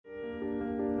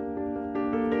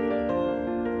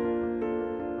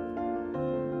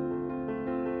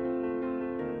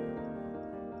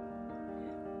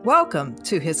Welcome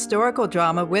to Historical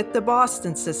Drama with the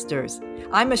Boston Sisters.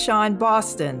 I'm Ashawn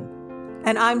Boston.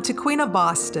 And I'm Tequina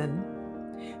Boston.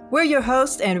 We're your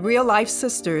hosts and real-life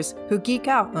sisters who geek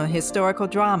out on historical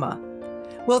drama.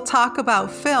 We'll talk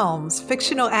about films,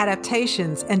 fictional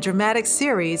adaptations, and dramatic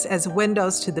series as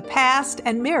windows to the past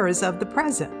and mirrors of the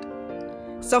present.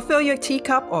 So fill your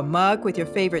teacup or mug with your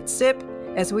favorite sip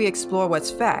as we explore what's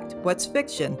fact, what's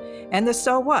fiction, and the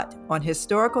so what on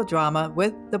historical drama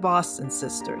with the Boston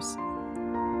Sisters.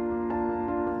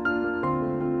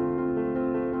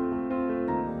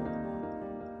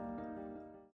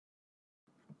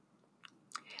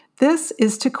 This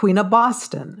is Tequina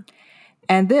Boston.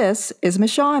 And this is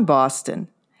Michonne Boston.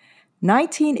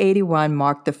 1981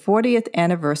 marked the 40th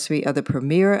anniversary of the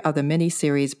premiere of the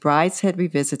miniseries Brideshead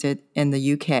Revisited in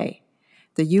the UK.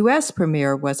 The U.S.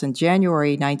 premiere was in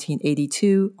January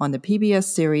 1982 on the PBS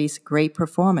series Great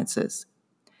Performances.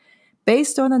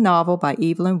 Based on a novel by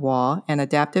Evelyn Waugh and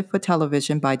adapted for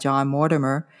television by John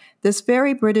Mortimer, this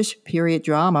very British period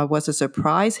drama was a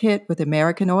surprise hit with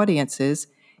American audiences,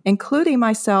 including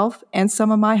myself and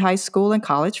some of my high school and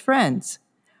college friends.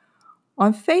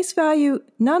 On face value,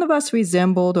 none of us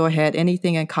resembled or had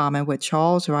anything in common with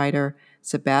Charles Ryder,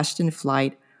 Sebastian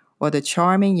Flyte, or the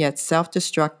charming yet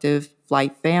self-destructive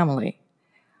Flyte family.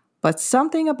 But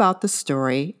something about the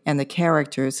story and the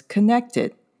characters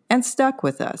connected and stuck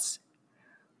with us.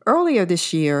 Earlier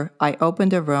this year, I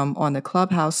opened a room on the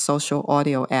Clubhouse social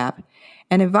audio app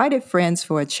and invited friends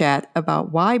for a chat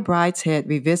about why Brideshead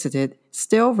Revisited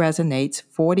still resonates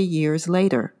 40 years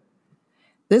later.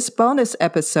 This bonus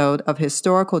episode of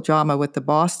Historical Drama with the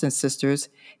Boston Sisters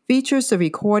features the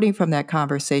recording from that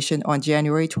conversation on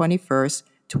January 21st,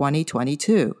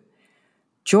 2022.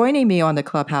 Joining me on the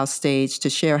Clubhouse stage to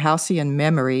share halcyon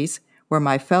memories were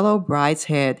my fellow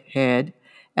Brideshead head,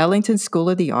 Ellington School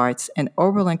of the Arts, and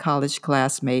Oberlin College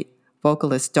classmate,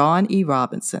 vocalist Dawn E.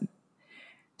 Robinson.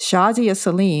 Shazia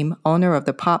Salim, owner of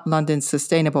the Pop London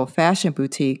Sustainable Fashion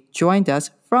Boutique, joined us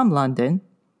from London.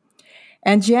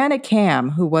 And Janet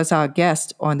Cam, who was our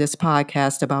guest on this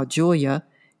podcast about Julia,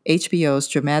 HBO's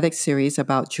dramatic series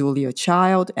about Julia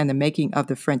Child and the making of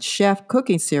the French Chef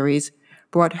cooking series,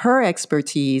 brought her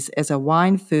expertise as a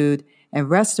wine, food, and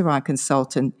restaurant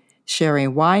consultant,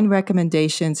 sharing wine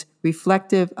recommendations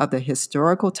reflective of the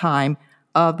historical time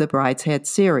of the Brideshead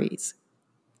series.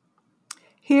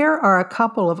 Here are a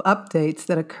couple of updates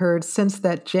that occurred since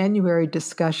that January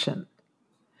discussion.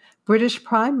 British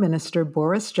Prime Minister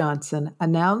Boris Johnson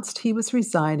announced he was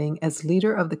resigning as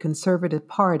leader of the Conservative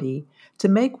Party to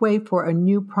make way for a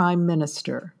new Prime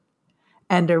Minister.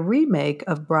 And a remake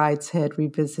of Brideshead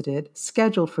Revisited,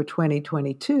 scheduled for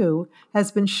 2022, has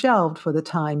been shelved for the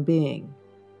time being.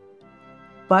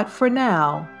 But for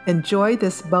now, enjoy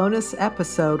this bonus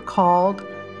episode called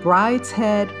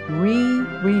Brideshead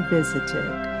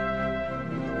Revisited.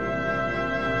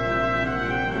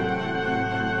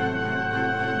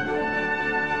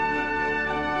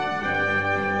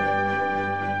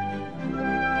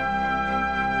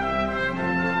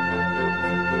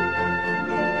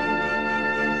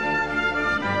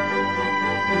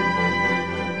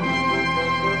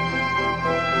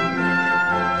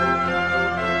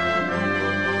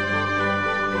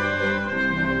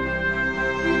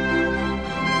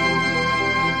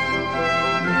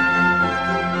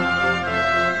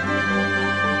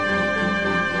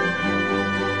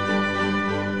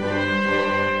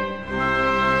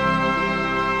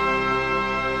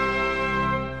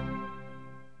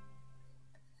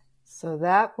 So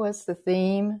that was the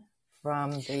theme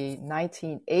from the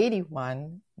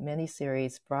 1981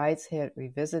 miniseries Brideshead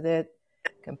Revisited,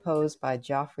 composed by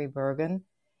Geoffrey Bergen.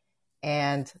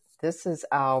 And this is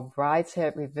our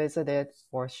Brideshead Revisited,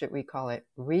 or should we call it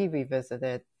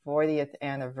Revisited, 40th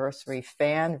anniversary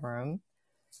fan room.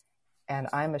 And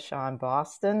I'm Ashawn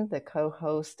Boston, the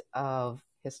co-host of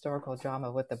Historical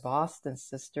Drama with the Boston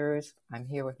Sisters. I'm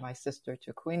here with my sister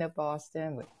Tequina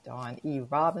Boston, with Dawn E.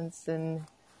 Robinson,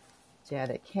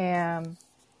 Janet Cam,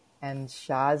 and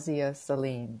Shazia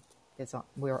Salim.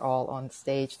 We're all on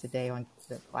stage today on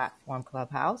the platform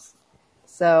Clubhouse.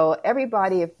 So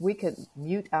everybody, if we could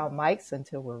mute our mics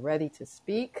until we're ready to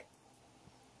speak,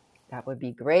 that would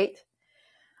be great.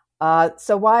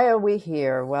 So why are we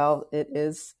here? Well, it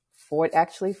is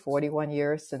 41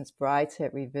 years since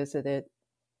Brideshead Revisited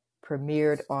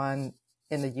premiered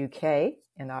in the UK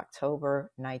in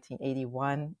October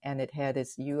 1981, and it had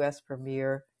its US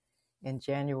premiere in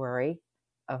January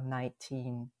of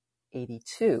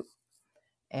 1982.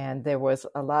 And there was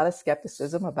a lot of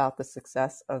skepticism about the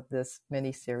success of this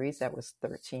miniseries that was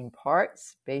 13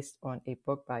 parts based on a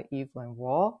book by Evelyn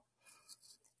Waugh.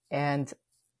 And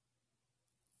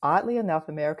Oddly enough,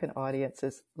 American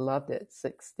audiences loved it.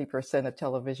 60% of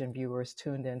television viewers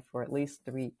tuned in for at least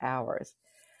 3 hours.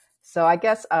 So I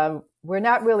guess we're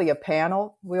not really a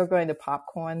panel. We're going to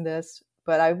popcorn this.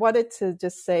 But I wanted to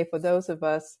just say, for those of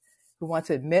us who want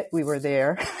to admit we were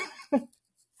there,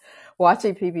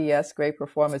 watching PBS great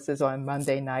performances on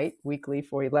Monday night, weekly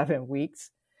for 11 weeks,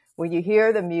 when you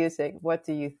hear the music, what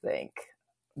do you think?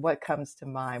 What comes to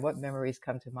mind? What memories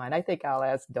come to mind? I think I'll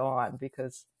ask Dawn,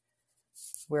 because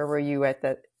where were you at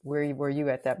that? Where were you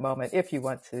at that moment? If you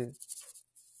want to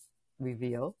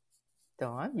reveal,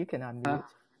 Dawn, you can unmute.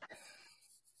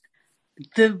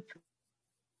 The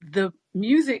the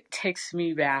music takes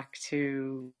me back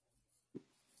to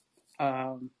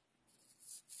um,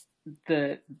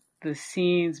 the the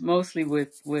scenes, mostly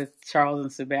with Charles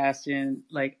and Sebastian,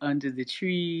 like under the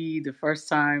tree the first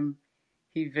time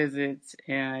he visits,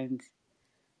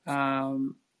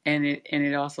 um, and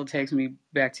it also takes me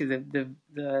back to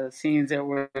the scenes that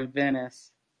were in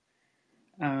Venice.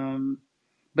 Um,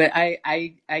 but I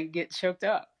get choked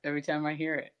up every time I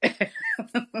hear it,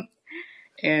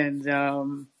 and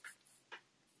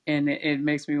it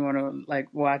makes me want to like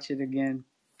watch it again.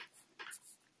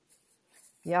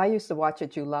 Yeah, I used to watch it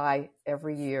July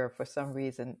every year. For some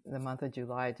reason, the month of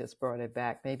July just brought it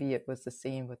back. Maybe it was the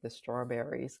scene with the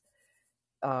strawberries.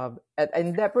 And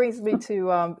that brings me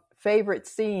to favorite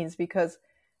scenes, because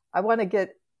I want to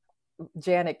get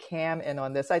Janet Cam in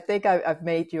on this. I think I've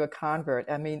made you a convert.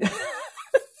 I mean,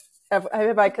 have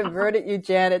I converted you,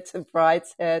 Janet, to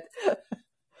Brideshead?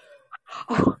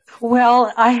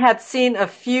 Well, I had seen a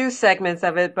few segments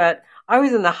of it, but I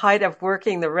was in the height of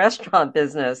working the restaurant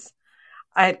business.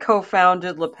 I had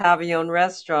co-founded Le Pavillon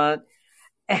Restaurant,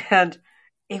 and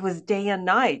it was day and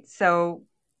night. So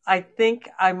I think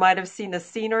I might have seen a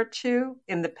scene or two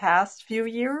in the past few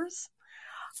years.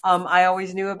 I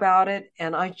always knew about it,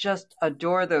 and I just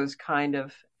adore those kind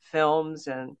of films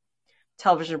and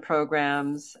television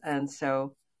programs. And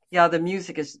so, yeah, the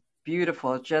music is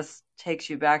beautiful. It just takes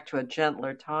you back to a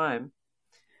gentler time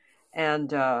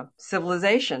and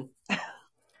civilization.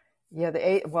 Yeah, the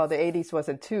 80s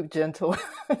wasn't too gentle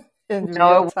in real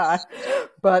No, time,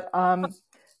 but and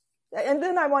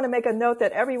then I want to make a note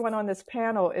that everyone on this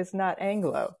panel is not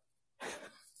Anglo,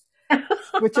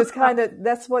 which is kind of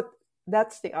that's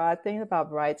the odd thing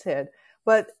about Brideshead.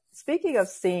 But speaking of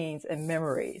scenes and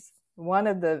memories, one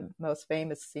of the most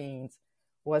famous scenes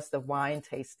was the wine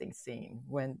tasting scene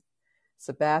when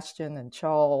Sebastian and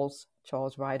Charles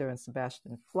Ryder and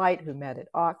Sebastian Flight, who met at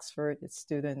Oxford as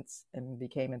students and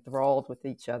became enthralled with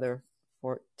each other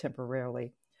for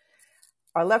temporarily,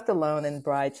 are left alone in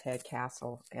Brideshead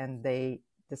Castle, and they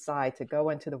decide to go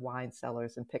into the wine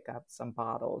cellars and pick up some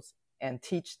bottles and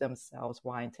teach themselves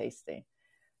wine tasting.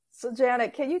 So,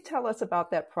 Janet, can you tell us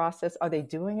about that process? Are they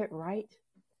doing it right?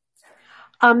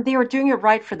 they were doing it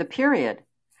right for the period.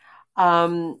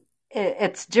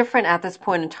 It's different at this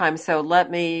point in time. So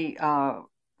let me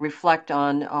reflect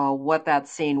on what that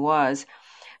scene was.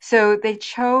 So they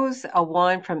chose a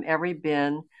wine from every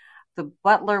bin. The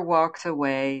butler walks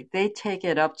away. They take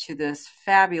it up to this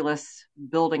fabulous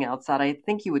building outside. I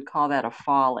think you would call that a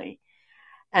folly.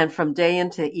 And from day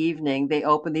into evening, they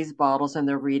open these bottles and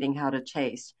they're reading how to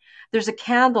taste. There's a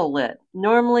candle lit.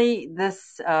 Normally,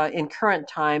 this in current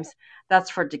times, that's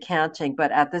for decanting.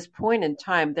 But at this point in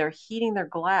time, they're heating their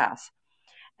glass.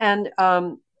 And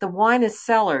the wine is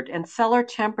cellared, and cellar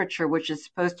temperature, which is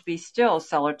supposed to be still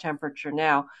cellar temperature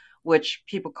now, which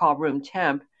people call room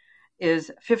temp,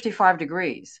 is 55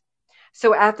 degrees.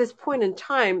 So at this point in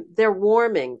time, they're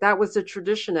warming. That was the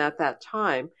tradition at that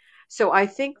time. So I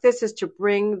think this is to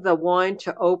bring the wine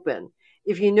to open.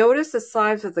 If you notice the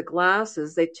size of the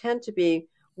glasses, they tend to be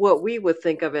what we would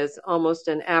think of as almost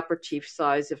an aperitif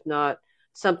size, if not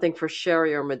something for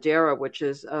sherry or Madeira, which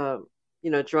is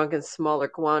drunk in smaller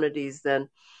quantities than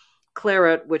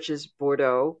claret, which is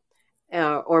Bordeaux,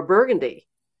 or Burgundy.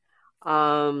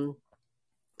 Um,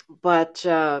 but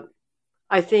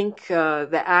I think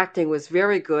the acting was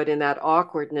very good in that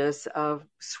awkwardness of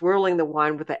swirling the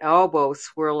wine with the elbow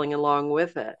swirling along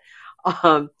with it.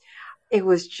 Um, it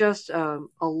was just a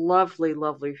lovely,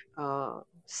 lovely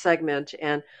segment.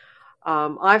 And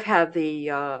I've had the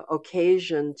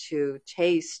occasion to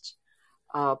taste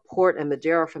port and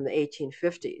Madeira from the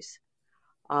 1850s.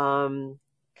 Um,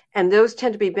 and those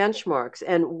tend to be benchmarks.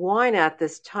 And wine at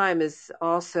this time is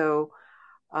also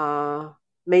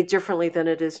made differently than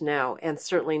it is now. And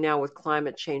certainly now with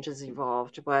climate change has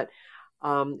evolved. But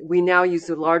we now use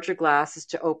the larger glasses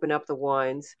to open up the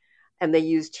wines. And they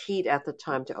used heat at the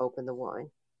time to open the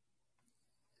wine.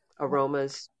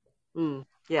 Aromas.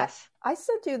 Yes. I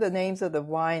sent you the names of the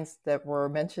wines that were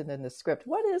mentioned in the script.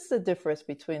 What is the difference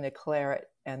between a claret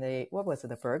and what was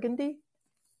it, a Burgundy?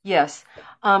 Yes.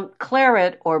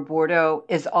 Claret or Bordeaux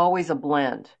is always a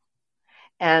blend,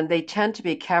 and they tend to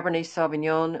be Cabernet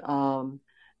Sauvignon,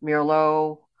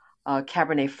 Merlot,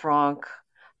 Cabernet Franc,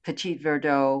 Petit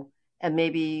Verdot, and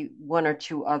maybe one or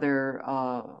two other,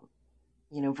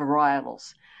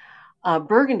 varietals.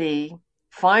 Burgundy,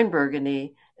 fine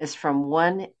Burgundy, is from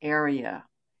one area,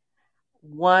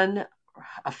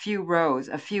 a few rows,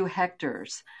 a few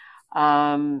hectares,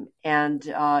 and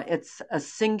it's a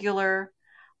singular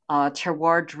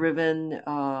terroir-driven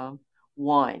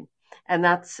wine. And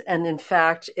in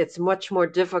fact, it's much more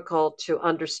difficult to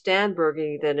understand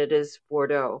Burgundy than it is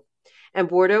Bordeaux. And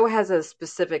Bordeaux has a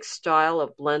specific style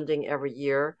of blending every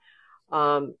year.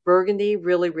 Burgundy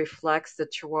really reflects the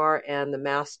terroir and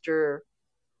the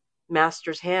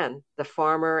master's hand, the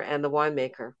farmer and the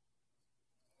winemaker.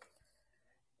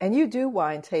 And you do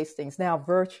wine tastings now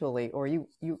virtually, or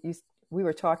we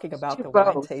were talking about the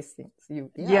wine Both. tastings.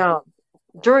 Yeah.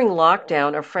 During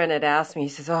lockdown, a friend had asked me, he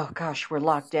says, "Oh gosh, we're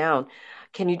locked down.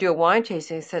 Can you do a wine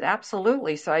tasting?" I said,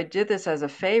 "Absolutely." So I did this as a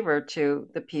favor to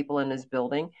the people in his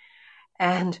building.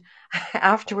 And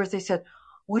afterwards they said,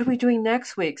 "What are we doing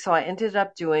next week?" So I ended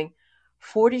up doing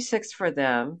 46 for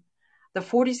them. The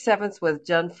 47th was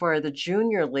done for the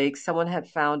junior league. Someone had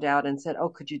found out and said, "Oh,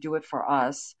 could you do it for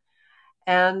us?"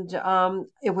 And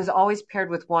it was always paired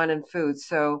with wine and food.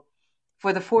 So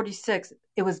for the 46th,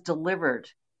 it was delivered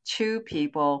to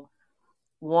people,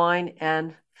 wine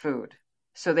and food.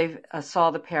 So they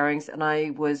saw the pairings, and I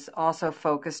was also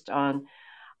focused on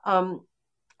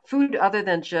food other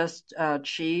than just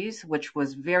cheese, which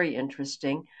was very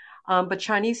interesting, but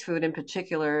Chinese food in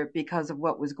particular because of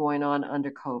what was going on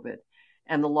under COVID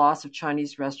and the loss of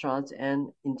Chinese restaurants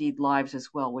and indeed lives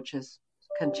as well, which has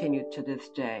continued to this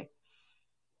day.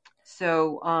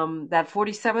 So that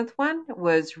 47th one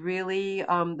was really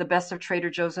the best of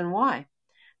Trader Joe's and why,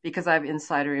 because I have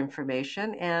insider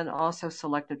information and also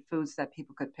selected foods that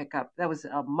people could pick up. That was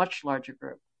a much larger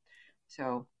group.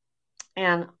 So,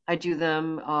 and I do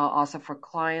them also for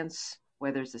clients,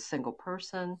 whether it's a single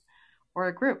person or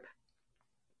a group.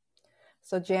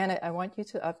 So, Janet, I want you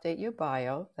to update your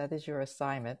bio. That is your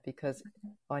assignment, because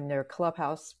on your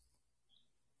Clubhouse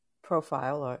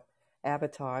profile or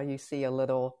avatar, you see a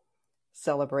little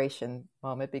celebration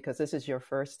moment because this is your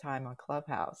first time on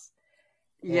Clubhouse.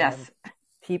 Yes. And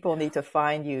people need to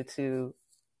find you to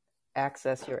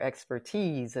access your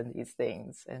expertise in these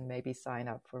things and maybe sign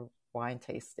up for wine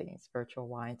tastings, virtual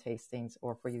wine tastings,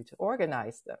 or for you to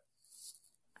organize them.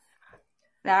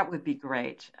 That would be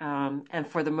great. And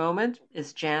for the moment,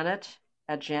 it's Janet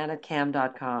at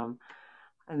janetcam.com.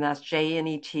 And that's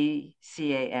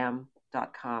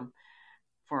JNETCAM.com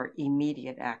for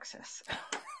immediate access.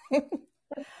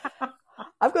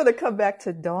 I'm going to come back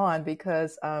to Dawn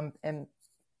because, and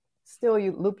still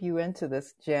loop you into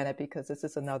this, Janet, because this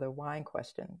is another wine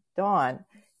question. Dawn,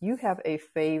 you have a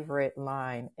favorite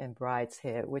line in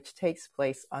Brideshead, which takes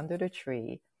place under the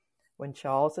tree when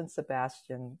Charles and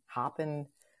Sebastian hop in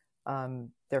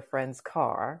their friend's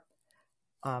car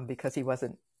because he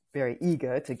wasn't very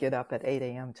eager to get up at 8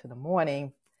 a.m. to the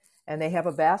morning. And they have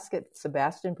a basket.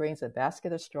 Sebastian brings a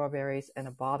basket of strawberries and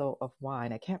a bottle of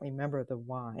wine. I can't remember the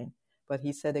wine, but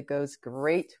he said it goes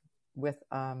great with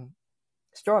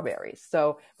strawberries.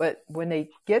 So, but when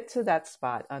they get to that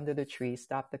spot under the tree,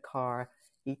 stop the car,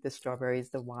 eat the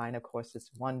strawberries, the wine, of course,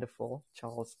 it's wonderful.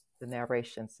 Charles, the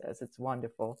narration says it's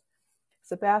wonderful.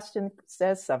 Sebastian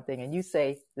says something and you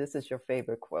say, this is your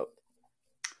favorite quote.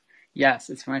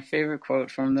 Yes, it's my favorite quote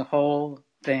from the whole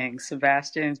thing.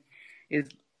 Sebastian is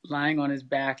lying on his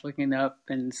back, looking up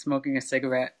and smoking a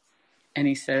cigarette. And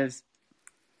he says,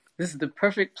 "This is the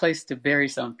perfect place to bury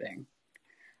something.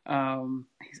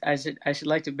 I should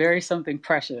like to bury something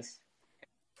precious.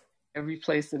 Every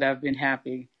place that I've been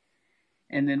happy.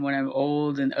 And then when I'm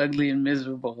old and ugly and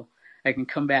miserable, I can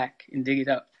come back and dig it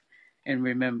up and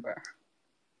remember."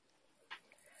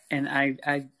 And I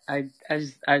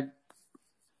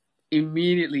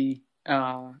immediately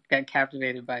got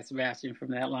captivated by Sebastian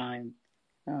from that line.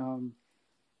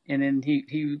 And then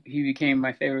he became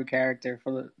my favorite character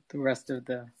for the rest of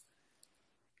the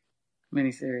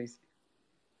miniseries.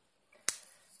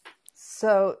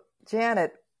 So,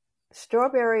 Janet,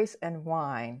 strawberries and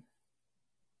wine.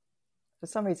 For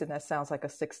some reason, that sounds like a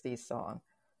 60s song.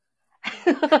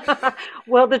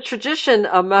 Well, the tradition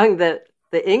among the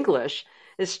English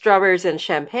is strawberries and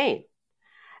champagne.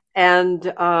 And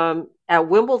at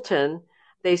Wimbledon,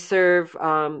 they serve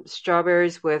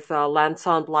strawberries with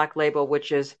Lanson Black Label,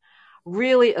 which is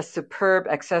really a superb,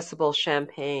 accessible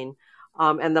champagne.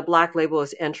 And the black label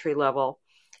is entry level.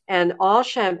 And all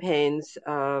champagnes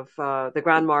of the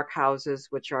Grand Marque houses,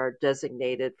 which are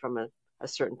designated from a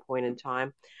certain point in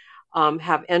time,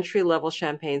 have entry level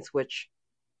champagnes, which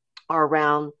are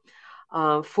around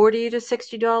 $40 to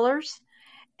 $60.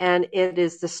 And it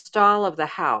is the style of the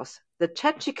house. The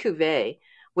tête de cuvée,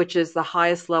 which is the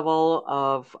highest level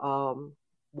of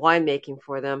winemaking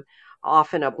for them,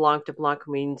 often a Blanc de Blanc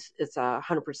means it's 100%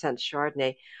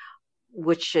 Chardonnay,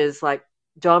 which is like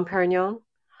Dom Perignon,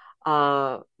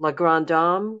 La Grande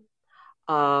Dame,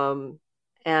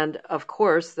 and of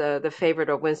course the favorite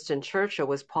of Winston Churchill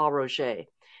was Paul Roger,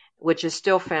 which is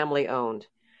still family owned.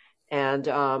 And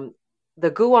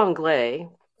the Goût Anglais,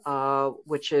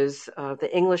 which is the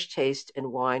English taste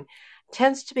in wine,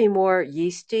 tends to be more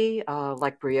yeasty,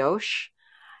 like brioche.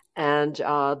 And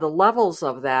the levels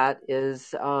of that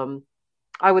is,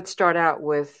 I would start out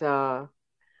with Veuve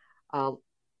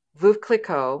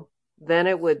Clicquot, then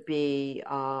it would be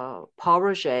Paul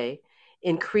Roger.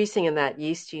 Increasing in that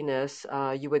yeastiness,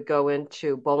 you would go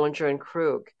into Bollinger and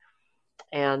Krug.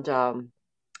 And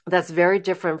that's very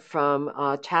different from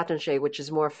Taittinger, which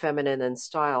is more feminine in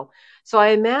style. So I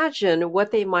imagine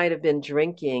what they might have been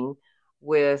drinking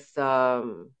with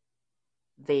the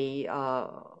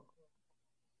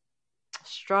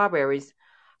strawberries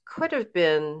could have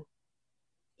been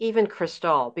even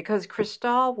Cristal, because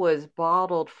Cristal was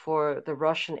bottled for the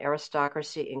Russian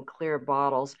aristocracy in clear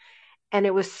bottles, and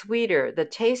it was sweeter. The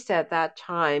taste at that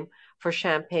time for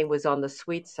champagne was on the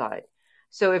sweet side.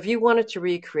 So if you wanted to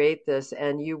recreate this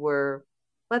and you were,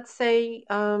 let's say,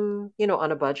 on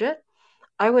a budget,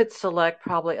 I would select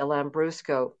probably a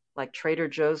Lambrusco, like Trader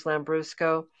Joe's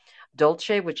Lambrusco,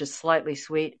 Dolce, which is slightly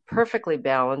sweet, perfectly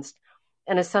balanced,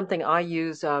 and is something I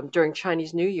use during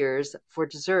Chinese New Year's for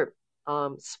dessert,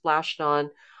 splashed on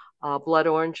blood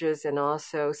oranges and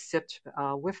also sipped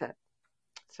with it.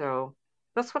 So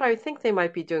that's what I think they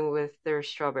might be doing with their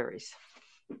strawberries.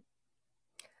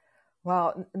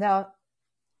 Well, now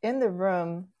in the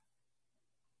room,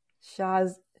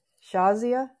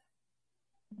 Shazia,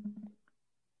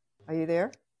 are you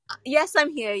there? Yes,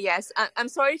 I'm here. Yes, I'm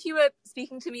sorry if you were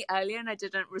speaking to me earlier and I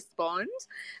didn't respond.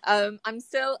 I'm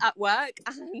still at work,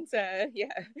 and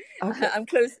Okay. I'm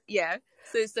close. Yeah,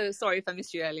 so sorry if I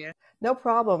missed you earlier. No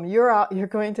problem. You're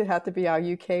going to have to be our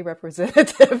UK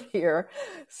representative here.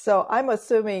 So I'm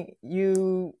assuming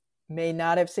you may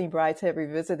not have seen Brideshead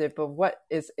Revisited, but what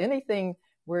is anything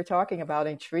we're talking about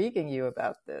intriguing you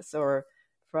about this, or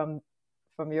from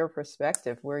your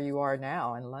perspective, where you are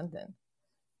now in London?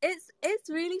 It's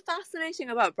really fascinating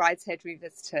about Brideshead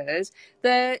Revisited.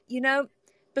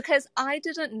 Because I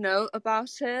didn't know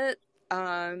about it.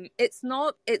 The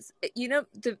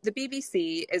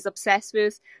BBC is obsessed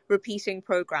with repeating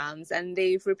programs, and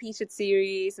they've repeated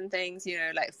series and things,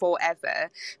 like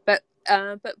forever. But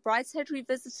Brideshead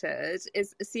Revisited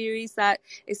is a series that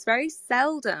is very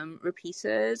seldom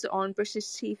repeated on British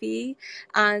TV,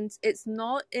 and it's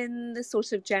not in the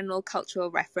sort of general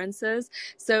cultural references.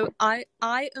 So I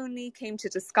only came to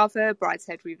discover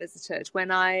Brideshead Revisited when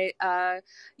I had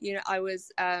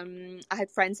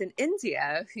friends in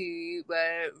India who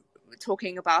were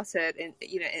talking about it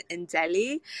in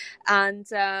Delhi, and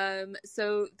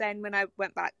so then when I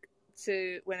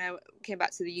came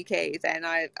back to the UK, then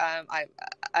I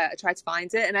tried to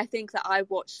find it, and I think that I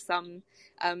watched some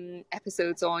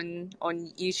episodes on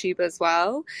YouTube as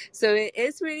well. So it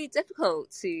is really difficult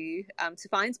to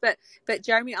find, but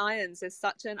Jeremy Irons is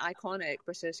such an iconic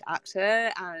British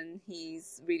actor, and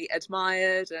he's really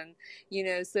admired, and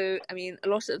so I mean a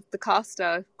lot of the cast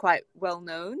are quite well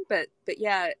known, but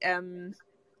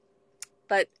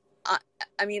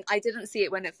I mean, I didn't see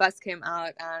it when it first came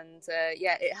out, and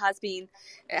it has been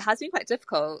quite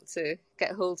difficult to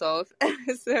get hold of.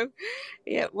 So,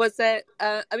 was it?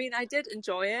 I mean, I did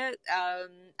enjoy it.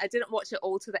 I didn't watch it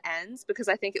all to the end because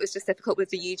I think it was just difficult with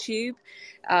the YouTube,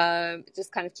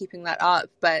 just kind of keeping that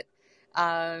up. But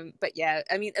yeah,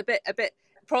 I mean, a bit.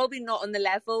 Probably not on the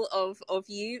level of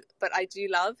you, but I do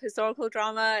love historical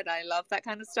drama, and I love that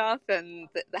kind of stuff. And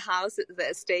the house, the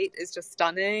estate is just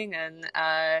stunning, and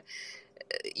that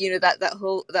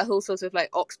whole sort of like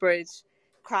Oxbridge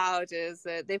crowd is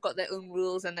they've got their own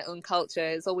rules and their own culture.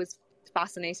 It's always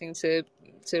fascinating to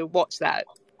watch that.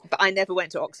 But I never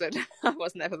went to Oxford. I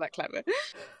was never that clever.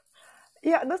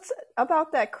 Yeah, that's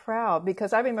about that crowd,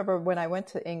 because I remember when I went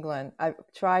to England, I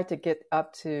tried to get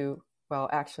up to, well,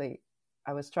 actually,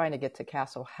 I was trying to get to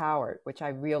Castle Howard, which I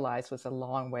realized was a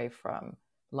long way from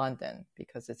London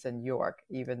because it's in York,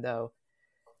 even though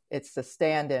it's the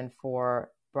stand-in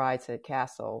for Brideshead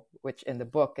Castle, which in the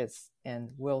book is in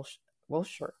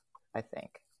Wiltshire, I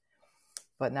think,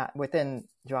 but not within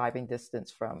driving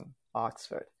distance from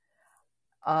Oxford.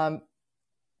 Um,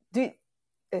 do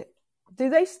do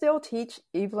they still teach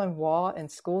Evelyn Waugh in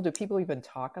school? Do people even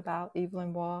talk about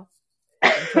Evelyn Waugh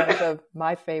in terms of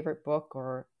my favorite book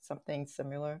or something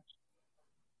similar?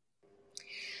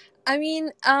 I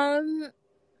mean,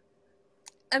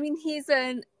 he's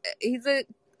a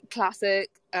classic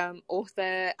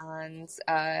author, and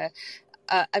I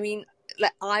mean,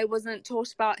 like, I wasn't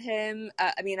taught about him.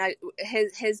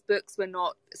 His books were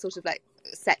not sort of like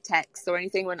set texts or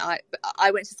anything. When I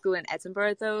went to school in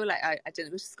Edinburgh, though, like I didn't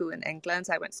go to school in England.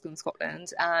 I went to school in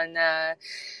Scotland, and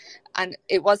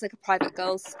it was like a private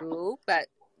girls' school, but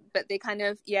they kind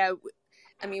of, yeah.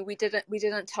 I mean, we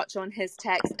didn't touch on his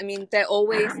text. I mean, they're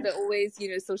always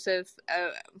sort of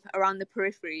around the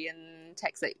periphery and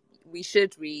texts that we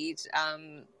should read.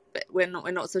 But we're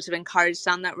not sort of encouraged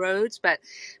down that road. But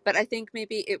I think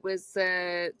maybe it was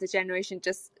the generation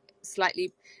just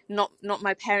slightly, not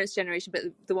my parents' generation, but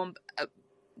the one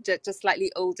just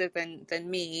slightly older than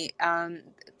me,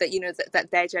 that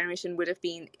their generation would have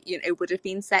been, it would have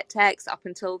been set text up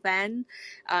until then,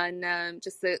 and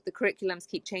just the curriculums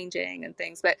keep changing and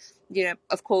things. But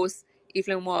of course,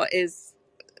 Evelyn Waugh is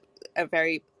a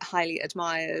very highly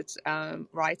admired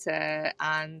writer,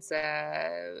 and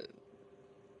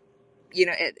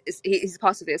he's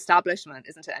part of the establishment,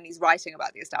 isn't it? And he's writing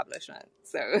about the establishment.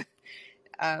 So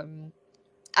and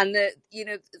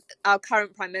our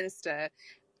current Prime Minister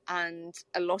and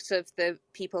a lot of the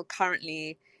people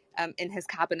currently in his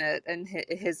cabinet and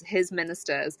his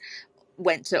ministers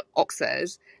went to Oxford,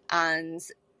 and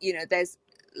there's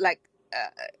like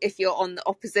if you're on the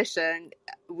opposition,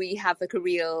 we have like a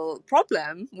real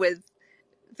problem with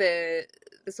the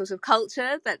sort of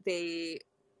culture that they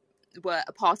were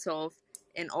a part of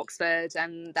in Oxford,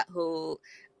 and that whole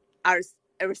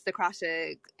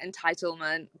aristocratic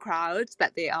entitlement crowd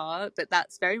that they are. But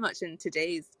that's very much in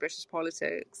today's British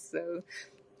politics. So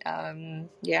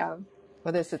yeah.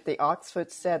 What is it? The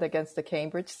Oxford set against the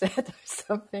Cambridge set or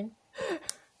something?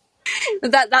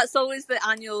 That's always the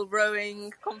annual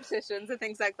rowing competitions and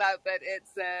things like that. But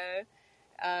it's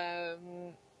I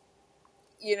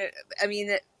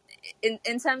mean,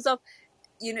 in terms of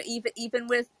even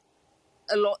with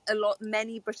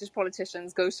many British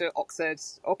politicians go to Oxford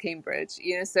or Cambridge,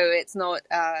 so it's not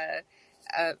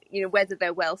whether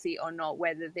they're wealthy or not,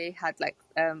 whether they had like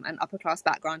an upper class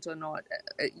background or not,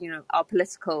 our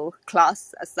political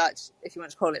class as such, if you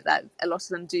want to call it that, a lot of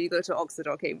them do go to Oxford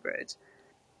or Cambridge.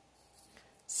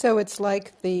 So it's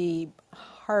like the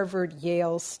Harvard,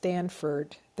 Yale,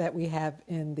 Stanford that we have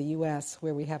in the U.S.,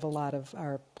 where we have a lot of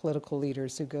our political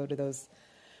leaders who go to those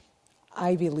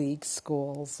Ivy League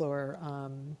schools, or,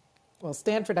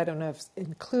 Stanford, I don't know if it's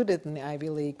included in the Ivy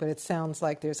League, but it sounds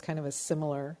like there's kind of a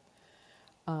similar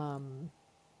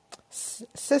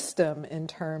system in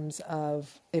terms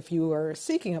of if you are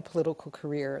seeking a political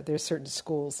career, there's certain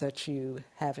schools that you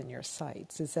have in your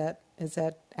sights. Is that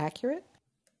accurate?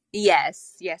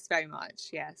 Yes, very much,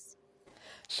 yes.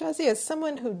 Shazia, as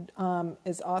someone who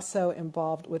is also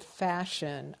involved with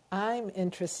fashion, I'm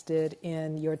interested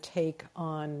in your take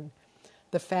on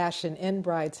the fashion in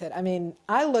Brideshead. I mean,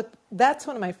 that's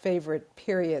one of my favorite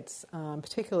periods,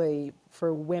 particularly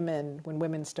for women, when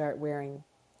women start wearing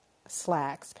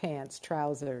slacks, pants,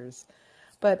 trousers.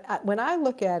 But when I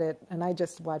look at it, and I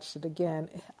just watched it again,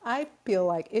 I feel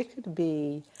like it could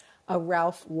be a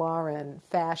Ralph Lauren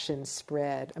fashion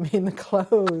spread. I mean, the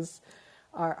clothes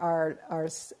are,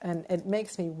 and it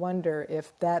makes me wonder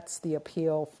if that's the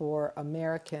appeal for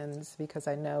Americans, because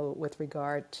I know with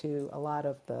regard to a lot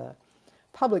of the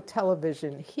public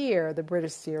television here, the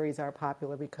British series are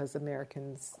popular because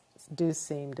Americans do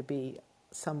seem to be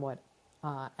somewhat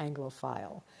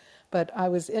Anglophile. But I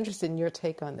was interested in your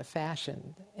take on the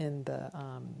fashion in the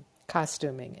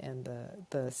costuming in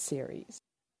the series.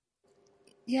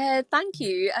 Yeah, thank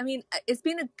you. I mean, it's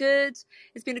been a good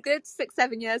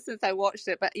 6-7 years since I watched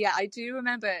it, but yeah, I do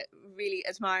remember really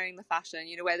admiring the fashion,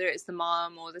 whether it's the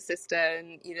mom or the sister,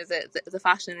 and the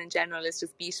fashion in general is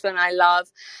just beautiful. And I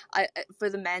for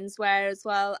the menswear as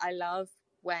well, I love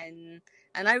when,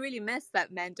 and I really miss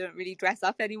that men don't really dress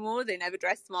up anymore. They never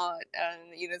dress smart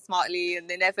and smartly, and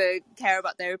they never care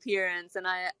about their appearance. And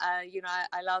I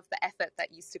love the effort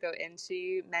that used to go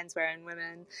into menswear and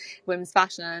women's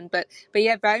fashion. But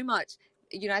yeah, very much.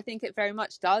 I think it very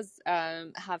much does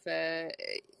have a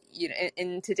you know,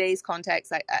 in today's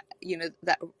context, you know,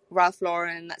 that Ralph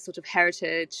Lauren, that sort of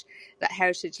heritage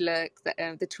look,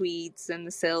 the tweeds and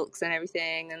the silks and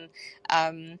everything, and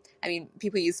I mean,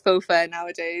 people use faux fur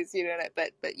nowadays, you know,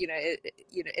 but you know,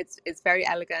 it's very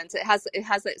elegant. It has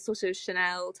that sort of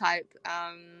Chanel type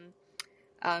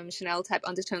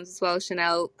undertones as well.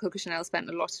 Coco Chanel spent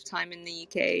a lot of time in the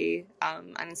UK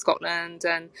and in Scotland,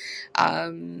 and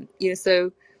you know,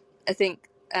 so I think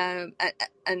and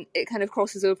it kind of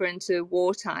crosses over into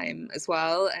wartime as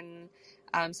well,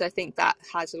 and so I think that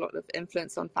has a lot of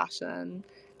influence on fashion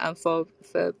for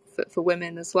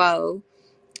women as well.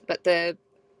 But there's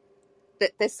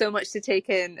so much to take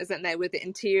in, isn't there, with the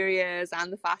interiors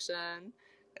and the fashion.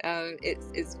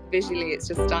 It's visually, it's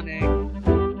just stunning.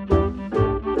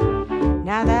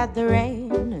 Now that the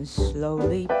rain is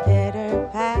slowly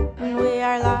pitter-patting, we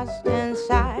are lost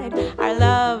inside our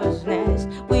lover's nest.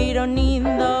 We don't need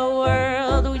the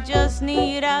world, we just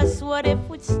need us. What if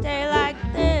we'd stay like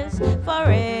this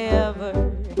forever?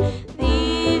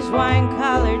 These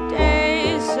wine-colored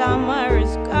days, summer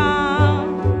is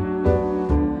gone.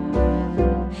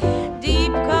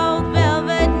 Deep cold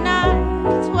velvet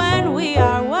nights when we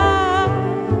are one.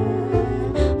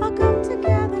 All come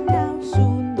together now,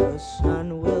 soon the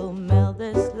sun will melt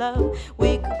this love.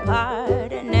 We could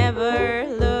part and never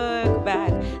look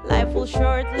back. Life will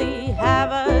shortly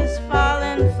have us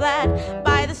falling flat.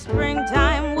 By the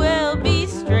springtime we'll be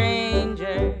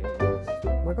strangers.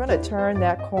 We're going to turn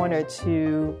that corner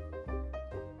to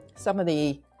some of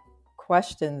the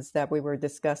questions that we were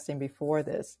discussing before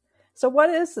this. So what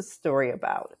is the story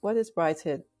about? What is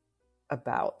Brideshead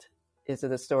about? Is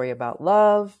it a story about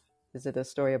love? Is it a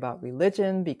story about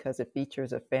religion because it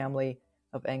features a family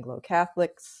of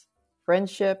Anglo-Catholics?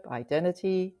 Friendship,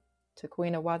 identity?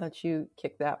 Taquina, why don't you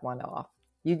kick that one off?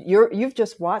 You've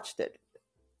just watched it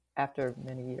after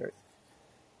many years.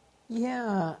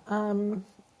 Yeah,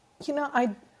 you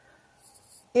know,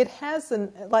 it has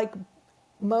like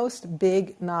most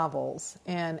big novels,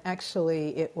 and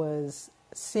actually it was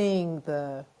seeing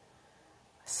the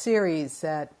series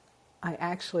that I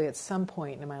actually at some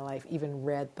point in my life even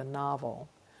read the novel.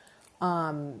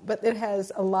 But it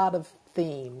has a lot of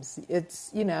themes. It's,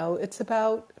 you know, it's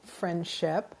about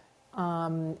friendship.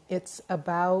 It's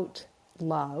about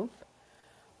love.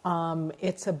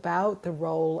 It's about the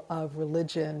role of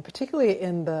religion, particularly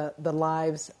in the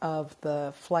lives of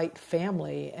the Flight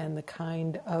family and the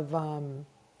kind of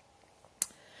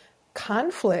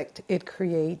conflict it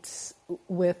creates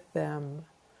with them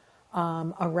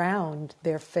around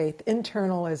their faith,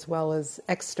 internal as well as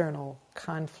external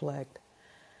conflict.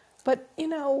 But, you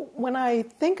know, when I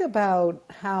think about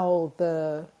how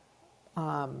the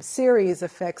series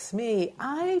affects me,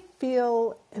 I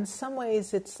feel in some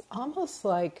ways it's almost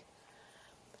like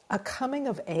a coming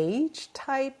of age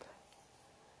type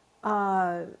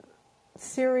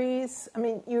series. I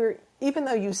mean, even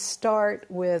though you start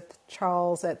with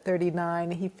Charles at 39,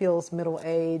 he feels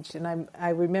middle-aged, and I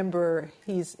remember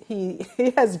he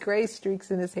has gray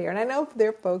streaks in his hair, and I know there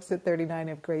are folks at 39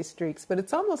 have gray streaks, but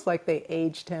it's almost like they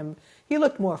aged him. He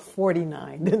looked more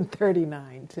 49 than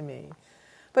 39 to me.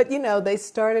 But, you know, they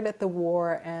started at the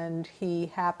war, and he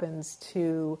happens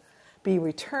to be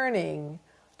returning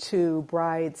to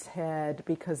Brideshead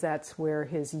because that's where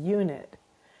his unit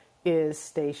is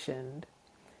stationed.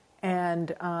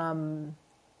 And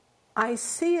I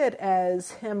see it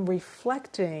as him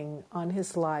reflecting on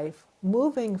his life,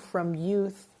 moving from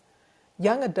youth,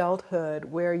 young adulthood,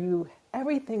 where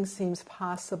everything seems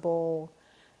possible.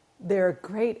 There are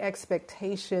great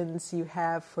expectations you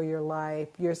have for your life.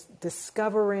 You're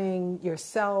discovering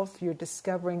yourself, you're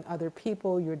discovering other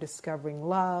people, you're discovering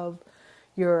love.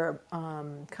 You're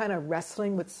kind of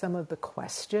wrestling with some of the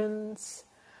questions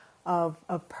of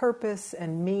purpose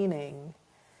and meaning.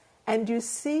 And you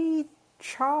see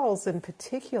Charles in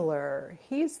particular,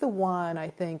 he's the one, I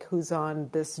think, who's on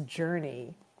this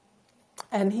journey.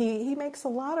 And he makes a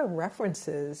lot of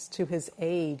references to his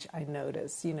age, I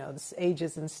notice, you know, this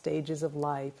ages and stages of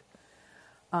life.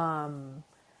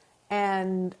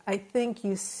 And I think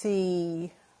you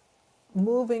see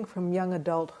moving from young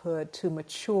adulthood to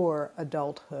mature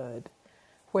adulthood,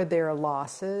 where there are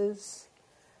losses,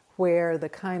 where the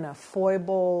kind of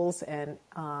foibles and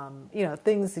you know,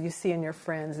 things that you see in your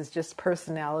friends is just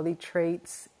personality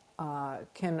traits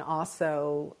can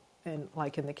also,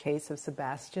 like in the case of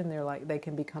Sebastian, they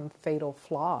can become fatal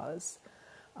flaws.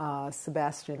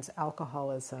 Sebastian's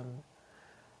alcoholism.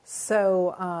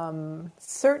 So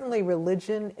certainly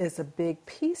religion is a big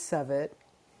piece of it,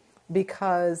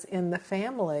 because in the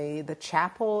family, the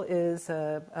chapel is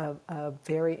a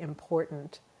very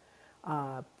important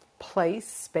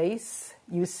space.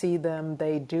 You see them,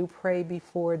 they do pray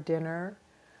before dinner.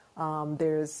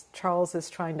 Charles is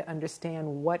trying to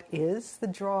understand what is the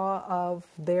draw of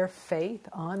their faith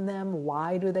on them.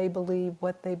 Why do they believe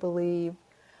what they believe?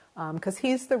 Because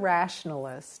he's the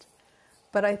rationalist.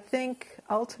 But I think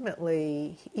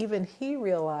ultimately, even he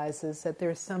realizes that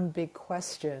there's some big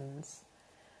questions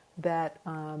that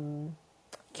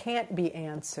can't be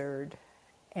answered.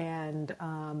 And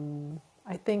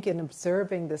I think in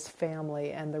observing this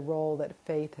family and the role that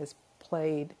faith has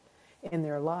played in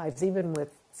their lives, even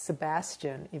with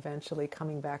Sebastian eventually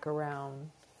coming back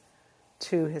around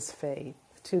to his faith,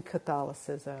 to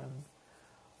Catholicism,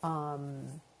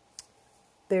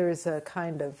 there's a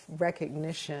kind of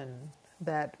recognition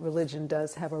that religion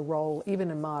does have a role even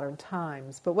in modern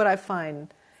times. But what I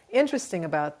find interesting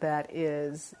about that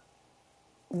is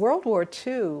World War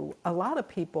II, a lot of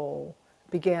people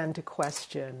began to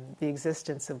question the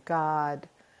existence of God.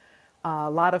 A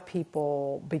lot of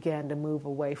people began to move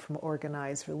away from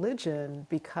organized religion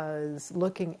because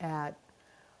looking at,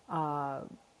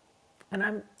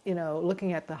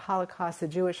 looking at the Holocaust, the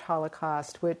Jewish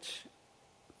Holocaust, which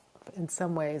in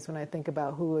some ways, when I think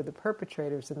about who are the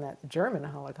perpetrators in that German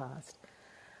Holocaust,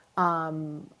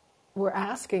 we're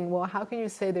asking, well, how can you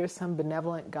say there's some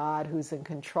benevolent God who's in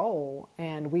control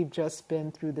and we've just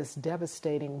been through this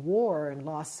devastating war and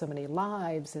lost so many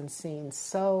lives and seen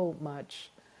so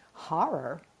much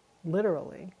horror,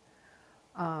 literally.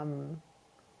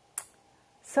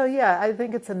 So yeah, I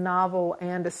think it's a novel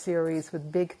and a series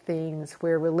with big themes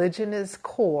where religion is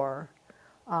core,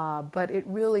 but it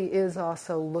really is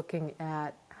also looking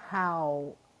at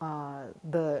how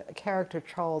the character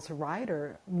Charles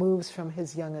Ryder moves from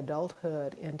his young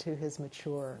adulthood into his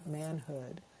mature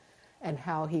manhood, and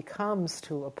how he comes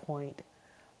to a point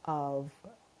of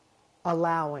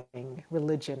allowing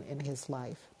religion in his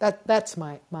life. That's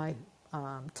my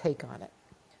take on it.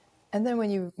 And then when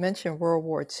you mention World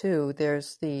War II,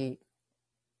 there's the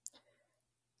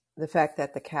fact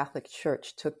that the Catholic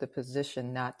Church took the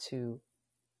position not to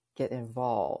get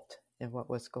involved in what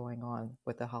was going on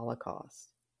with the Holocaust,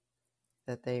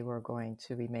 that they were going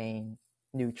to remain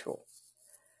neutral.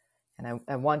 And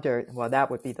I wonder, well,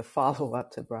 that would be the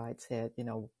follow-up to Brideshead,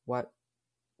 what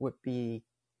would be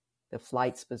the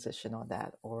flight's position on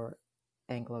that, or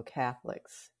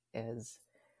Anglo-Catholics, as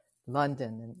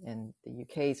London and the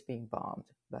UK is being bombed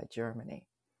by Germany.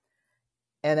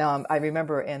 And I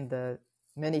remember in the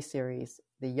miniseries,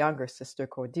 the younger sister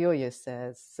Cordelia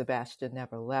says Sebastian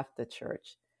never left the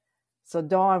church. So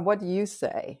Dawn, what do you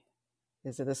say?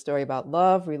 Is it a story about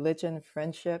love, religion,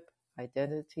 friendship,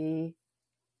 identity?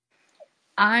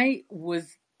 I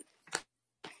was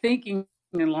thinking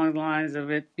along the lines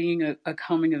of it being a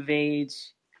coming of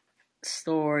age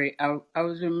story. I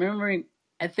was remembering,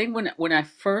 I think when I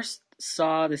first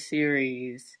saw the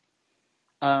series,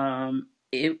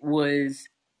 it was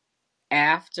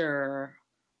after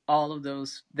all of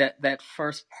those, that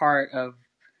first part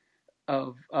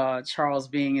of Charles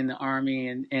being in the army,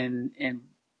 and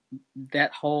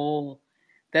that whole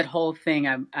thing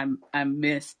I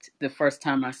missed the first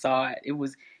time I saw it.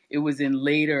 It was in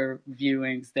later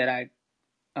viewings that I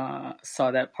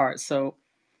saw that part. So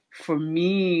for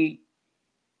me,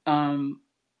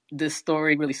 the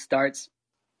story really starts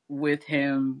with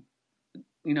him,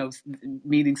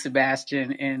 meeting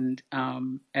Sebastian and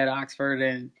at Oxford,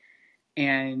 and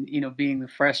being the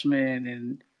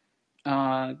freshman,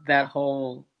 and that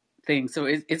whole thing. So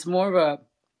it's more of a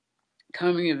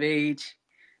coming of age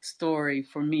story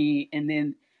for me. And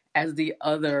then as the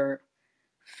other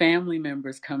family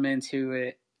members come into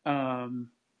it,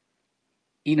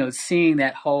 seeing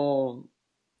that whole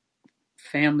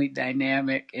family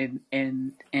dynamic, and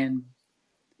and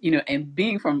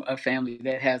being from a family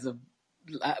that has a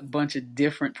bunch of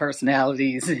different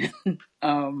personalities,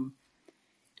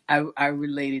 I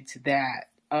related to that.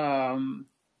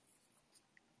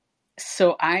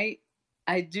 So I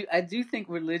do think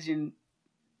religion,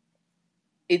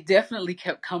 it definitely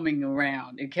kept coming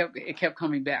around. It kept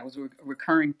coming back. It was a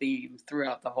recurring theme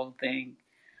throughout the whole thing.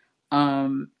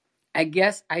 I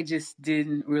guess I just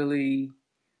didn't really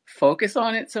focus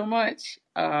on it so much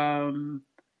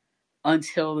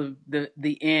until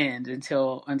the end,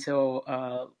 until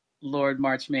Lord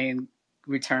Marchmain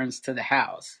returns to the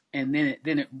house, and then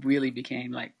it really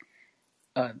became like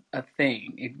a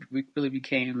thing. It really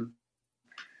became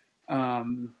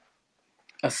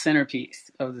a centerpiece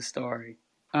of the story.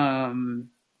 But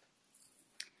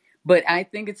I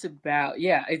think it's about,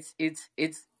 it's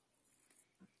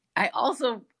I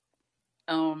also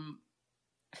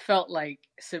felt like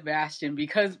Sebastian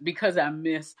because I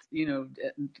missed,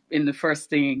 in the first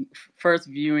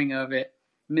viewing of it,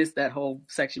 missed that whole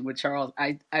section with Charles.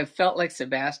 I felt like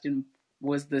Sebastian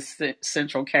was the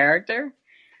central character.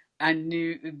 I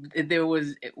knew there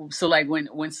was, so like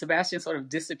when Sebastian sort of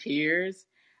disappears,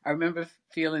 I remember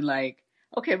feeling like,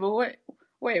 okay, but what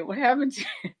happened to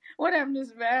what happened to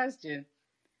Sebastian?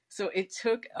 So it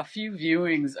took a few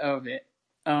viewings of it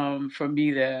for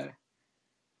me to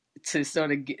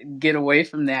sort of get away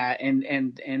from that and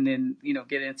then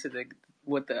get into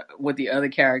what the other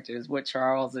characters, what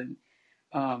Charles and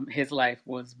his life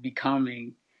was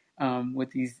becoming, with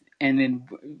these, and then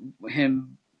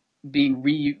him being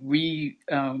re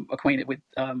acquainted with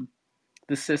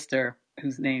the sister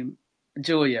whose name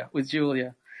Julia.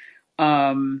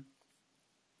 Um,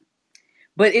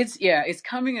 but it's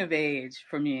coming of age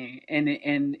for me,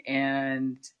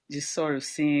 and just sort of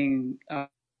seeing,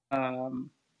 um,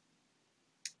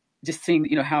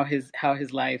 how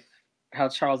his life, how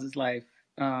Charles's life,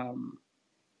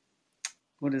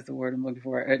 what is the word I'm looking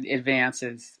for,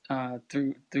 advances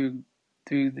through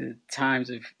the times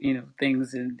of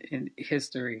things in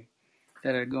history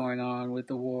that are going on with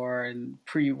the war and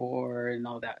pre-war and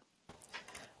all that.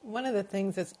 One of the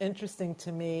things that's interesting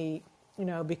to me,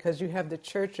 because you have the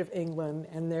Church of England,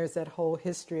 and there's that whole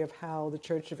history of how the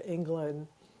Church of England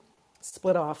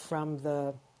split off from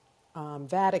the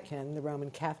Vatican, the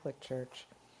Roman Catholic Church.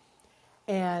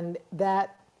 And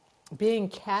that being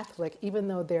Catholic, even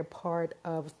though they're part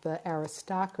of the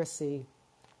aristocracy,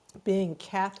 being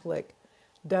Catholic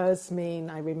does mean,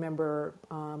 I remember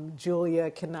Julia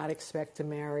cannot expect to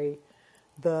marry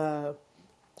the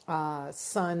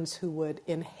sons who would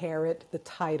inherit the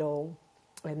title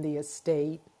and the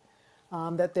estate,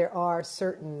 that there are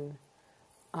certain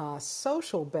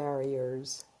social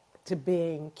barriers to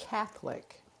being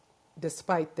Catholic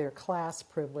despite their class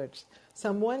privilege. So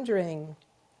I'm wondering,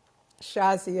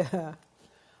 Shazia,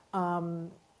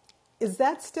 is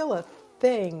that still a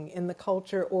thing in the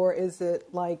culture, or is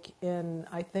it like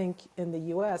I think in the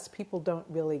US, people don't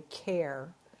really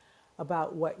care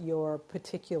about what your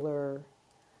particular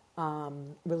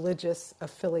religious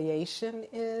affiliation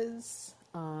is?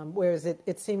 Whereas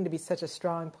it seemed to be such a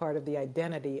strong part of the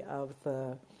identity of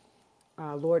the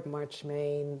Lord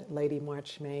Marchmain, Lady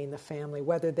Marchmain, the family,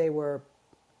 whether they were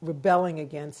rebelling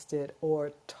against it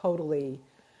or totally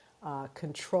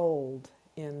controlled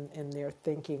in their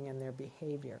thinking and their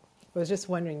behavior. I was just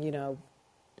wondering,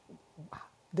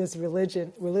 does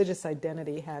religious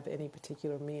identity have any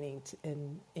particular meaning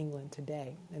in England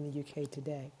today, in the UK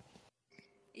today?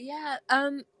 Yeah.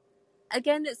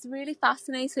 Again, it's a really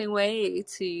fascinating way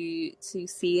to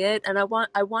see it, and I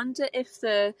wonder if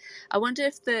the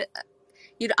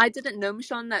I didn't know,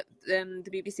 Michonne, that the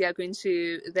BBC are going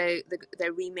to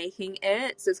they're remaking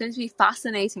it, so it's going to be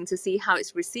fascinating to see how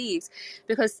it's received,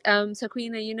 because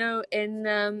Taquina, in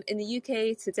the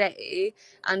UK today,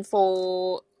 and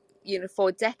for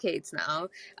decades now,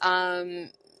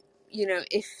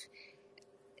 if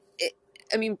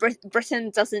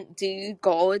Britain doesn't do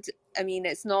God. I mean,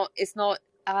 it's not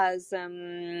as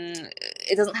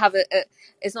it doesn't have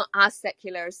it's not as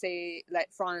secular, say,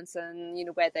 like France, and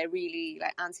where they're really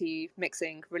like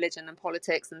anti-mixing religion and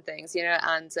politics and things,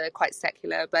 and quite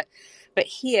secular. But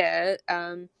here,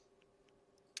 like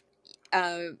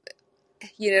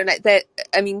the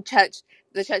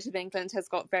Church of England has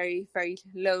got very, very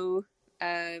low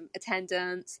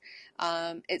attendance.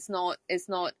 It's not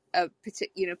a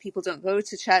particular, people don't go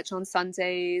to church on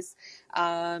Sundays.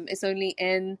 It's only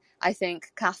in, I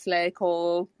think, Catholic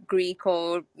or Greek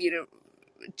or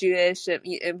Jewish.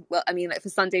 Well, I mean, like for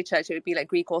Sunday church, it would be like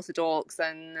Greek Orthodox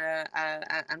and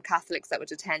Catholics that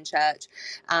would attend church,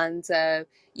 and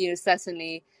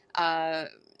certainly, I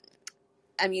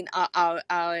mean,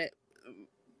 our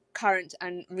current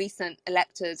and recent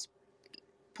elected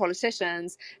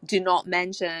politicians do not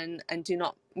mention and do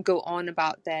not go on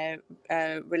about their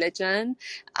religion.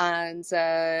 And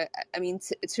I mean,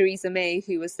 Theresa May,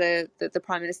 who was the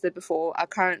prime minister before our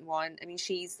current one, I mean,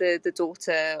 she's the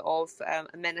daughter of a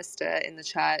minister in the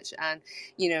church, and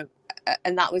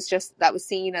and that was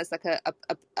seen as like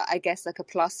I guess like a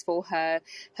plus for her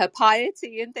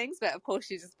piety and things. But of course,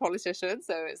 she's just a politician,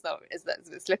 so it's a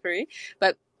bit slippery.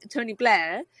 But Tony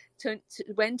Blair,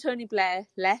 when Tony Blair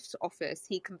left office,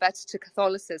 he converted to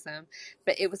Catholicism,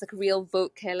 but it was like a real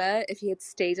vote killer if he had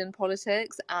stayed in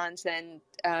politics. And then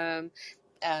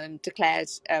declared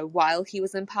while he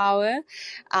was in power,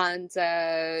 and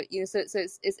so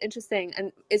it's interesting,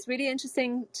 and it's really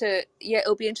interesting to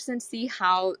it'll be interesting to see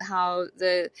how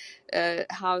the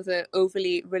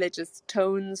overly religious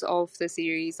tones of the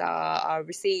series are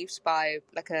received by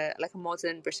like a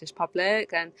modern British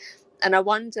public, and I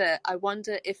wonder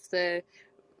if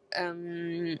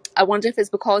I wonder if it's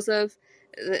because of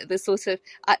the sort of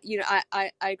I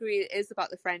agree it is about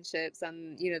the friendships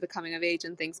and the coming of age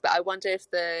and things, but I wonder if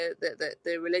the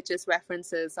religious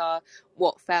references are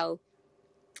what fell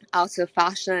out of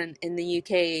fashion in the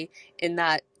UK, in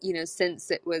that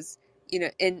since it was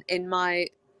in my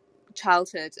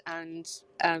childhood and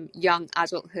young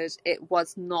adulthood, it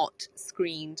was not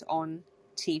screened on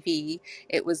TV.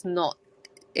 It was not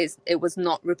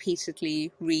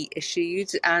repeatedly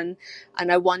reissued, and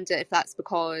I wonder if that's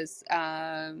because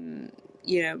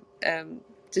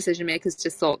decision makers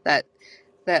just thought that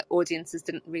audiences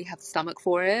didn't really have the stomach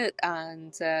for it,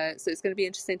 and so it's going to be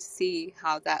interesting to see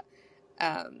how that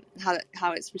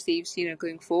how it's received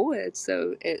going forward.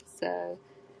 So it's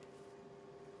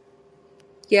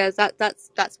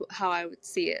that's how I would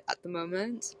see it at the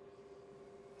moment.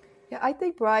 Yeah, I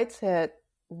think Brideshead,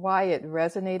 why it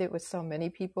resonated with so many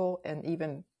people, and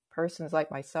even persons like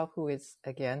myself, who is,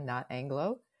 again, not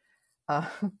Anglo, uh,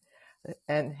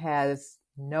 and has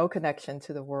no connection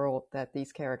to the world that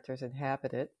these characters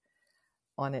inhabited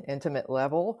on an intimate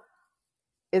level,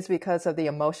 is because of the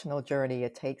emotional journey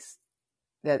it takes,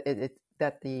 that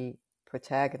that the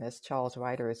protagonist, Charles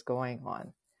Ryder, is going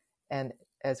on. And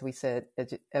as we said,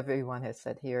 everyone has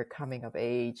said here, coming of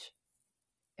age,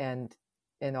 and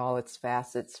in all its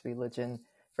facets, religion,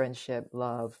 friendship,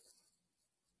 love,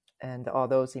 and all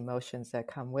those emotions that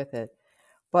come with it.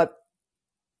 But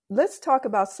let's talk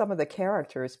about some of the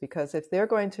characters, because if they're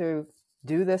going to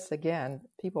do this again,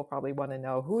 people probably want to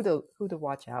know who to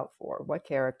watch out for, what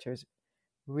characters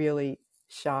really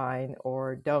shine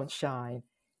or don't shine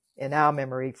in our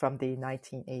memory from the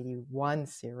 1981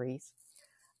 series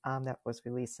that was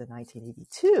released in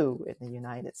 1982 in the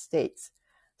United States.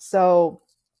 So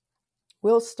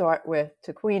we'll start with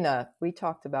Tequina. We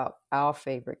talked about our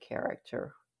favorite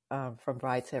character from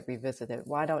Brideshead Revisited.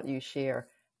 Why don't you share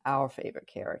our favorite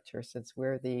character, since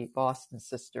we're the Boston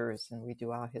sisters and we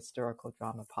do our historical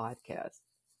drama podcast?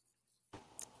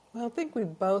 Well, I think we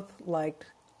both liked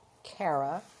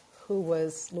Cara, who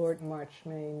was Lord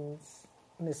Marchmain's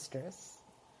mistress.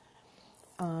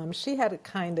 She had a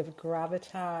kind of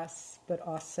gravitas, but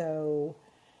also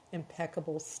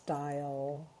impeccable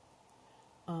style.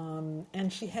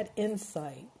 And she had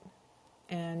insight.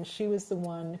 And she was the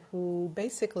one who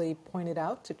basically pointed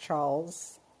out to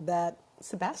Charles that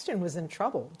Sebastian was in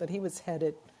trouble, that he was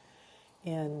headed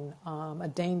in a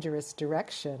dangerous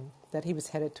direction, that he was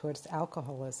headed towards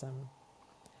alcoholism.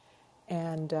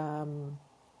 And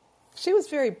she was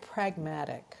very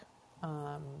pragmatic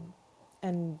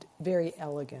and very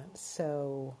elegant.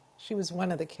 So she was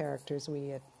one of the characters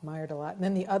we admired a lot. And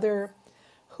then the other,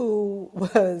 who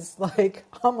was like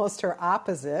almost her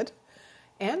opposite,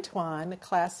 Antoine, a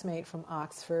classmate from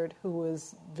Oxford, who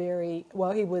was he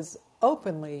was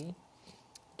openly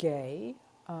gay,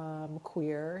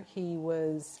 queer. He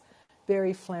was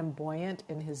very flamboyant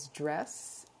in his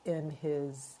dress, in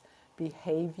his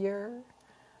behavior,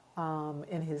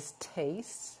 in his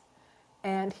tastes.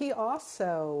 And he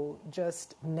also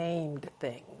just named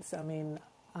things. I mean,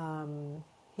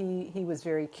 he was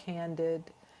very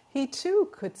candid. He too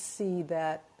could see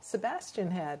that Sebastian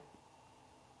had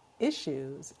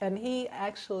issues, and he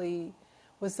actually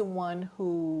was the one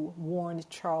who warned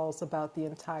Charles about the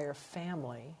entire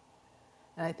family.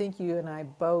 And I think you and I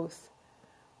both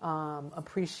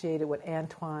appreciated what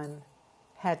Antoine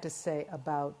had to say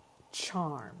about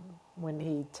charm when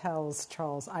he tells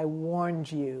Charles, I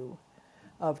warned you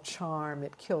of charm.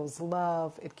 It kills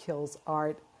love, it kills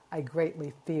art. I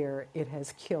greatly fear it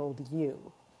has killed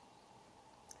you.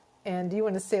 And do you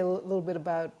want to say a little bit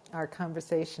about our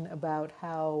conversation about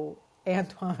how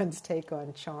Antoine's take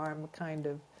on charm kind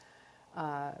of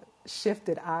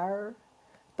shifted our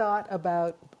thought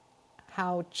about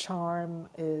how charm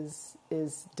is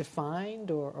defined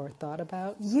or thought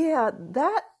about? Yeah,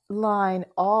 that line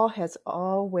has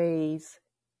always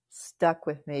stuck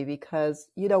with me, because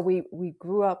we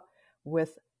grew up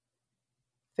with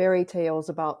fairy tales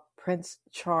about Prince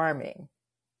Charming,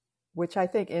 which I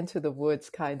think Into the Woods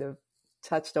kind of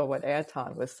touched on what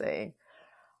Anton was saying.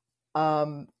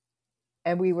 And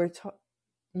we were,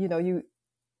 you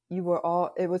were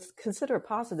all, it was considered a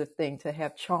positive thing to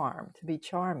have charm, to be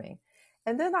charming.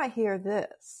 And then I hear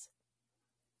this,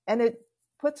 and it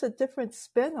puts a different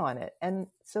spin on it. And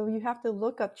so you have to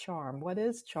look up charm. What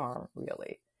is charm,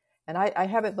 really? And I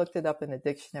haven't looked it up in the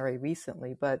dictionary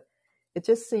recently, but it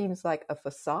just seems like a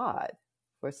facade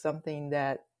for something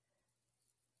that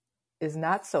is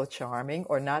not so charming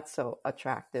or not so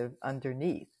attractive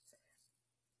underneath.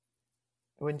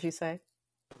 Wouldn't you say?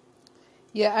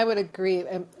 Yeah, I would agree,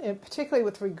 and particularly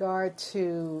with regard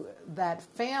to that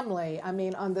family. I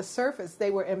mean, on the surface,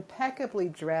 they were impeccably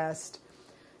dressed,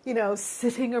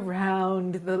 sitting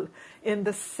around in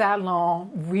the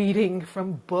salon reading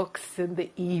from books in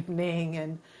the evening,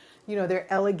 and their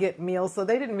elegant meals. So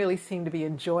they didn't really seem to be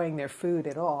enjoying their food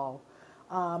at all.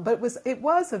 But it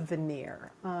was a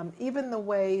veneer. Even the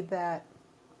way that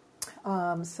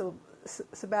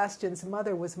Sebastian's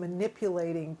mother was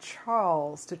manipulating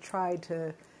Charles to try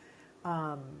to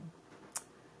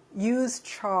use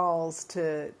Charles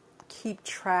to keep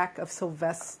track of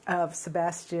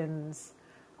Sebastian's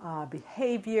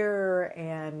behavior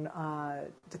and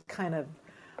to kind of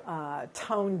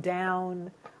tone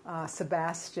down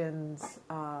Sebastian's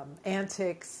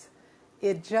antics.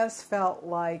 It just felt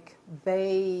like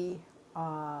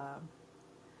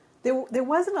there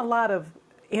wasn't a lot of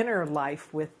inner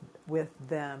life with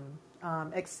them.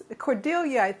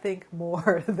 Cordelia, I think,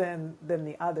 more than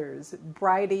the others.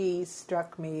 Bridie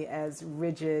struck me as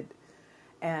rigid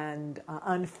and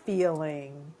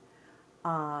unfeeling,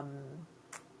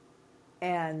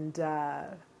 and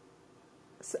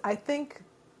so I think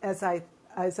as I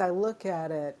look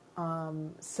at it,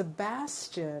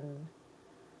 Sebastian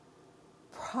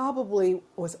probably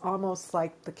was almost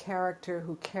like the character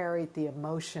who carried the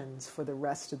emotions for the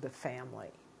rest of the family.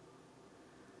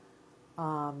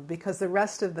 Because the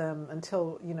rest of them,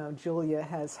 until Julia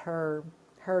has her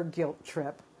guilt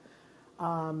trip,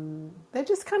 they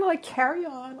just kind of like carry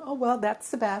on. Oh well, that's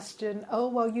Sebastian. Oh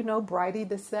well, Bridie,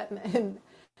 this, that, and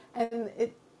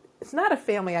it's not a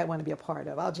family I want to be a part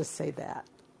of. I'll just say that.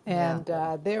 And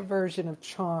their version of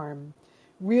charm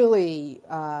really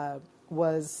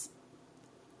was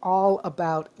all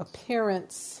about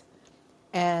appearance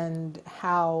and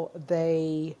how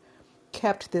they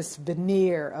kept this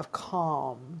veneer of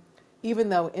calm, even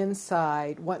though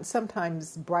inside,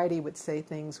 sometimes Bridie would say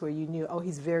things where you knew, oh,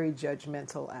 he's very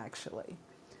judgmental, actually,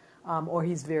 or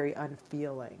he's very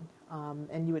unfeeling.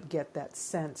 And you would get that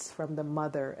sense from the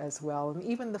mother as well, and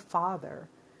even the father.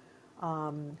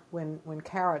 When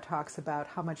Kara talks about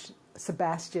how much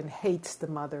Sebastian hates the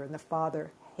mother and the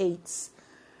father hates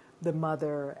the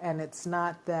mother, and it's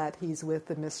not that he's with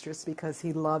the mistress because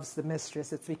he loves the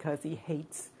mistress, it's because he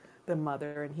hates the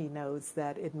mother, and he knows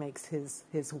that it makes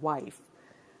his wife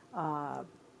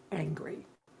angry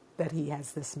that he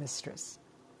has this mistress.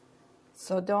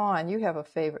 So Dawn, you have a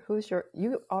favorite.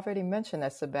 You already mentioned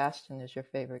that Sebastian is your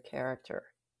favorite character.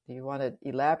 Do you want to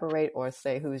elaborate or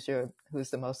say who's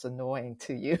the most annoying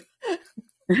to you?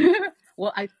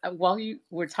 Well, while you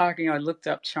were talking, I looked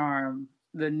up charm.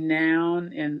 The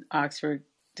noun in Oxford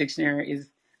Dictionary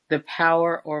is the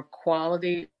power or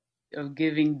quality of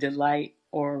giving delight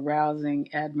or arousing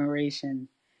admiration,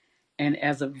 and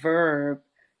as a verb,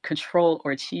 control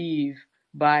or achieve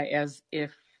by as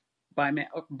if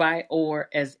by or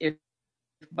as if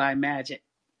by magic.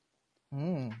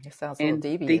 It sounds a little And they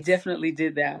devious. definitely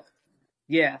did that.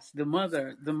 Yes, the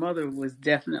mother was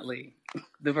definitely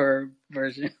the verb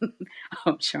version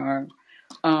of charm.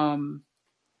 Um,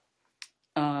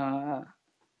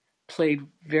 Played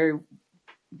very,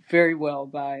 very well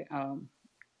by,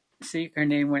 see, her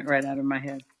name went right out of my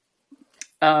head.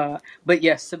 But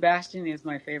yes, Sebastian is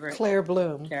my favorite Claire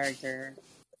Bloom. character.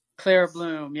 Claire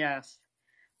Bloom, yes.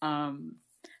 Um,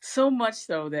 so much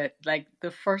so that like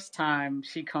the first time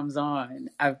she comes on,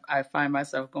 I find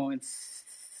myself going.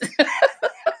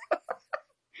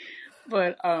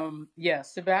 But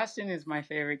yes, Sebastian is my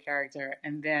favorite character,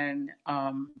 and then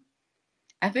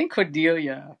I think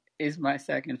Cordelia is my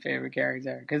second favorite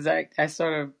character because I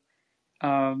sort of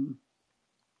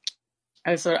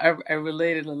I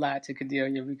related a lot to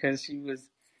Cordelia because she was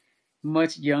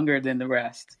much younger than the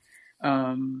rest.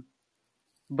 Um,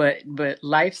 but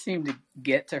life seemed to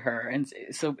get to her, and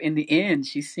so in the end,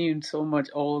 she seemed so much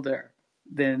older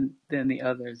than the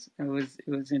others. It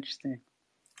was interesting.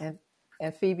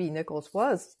 And Phoebe Nichols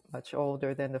was much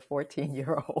older than the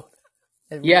 14-year-old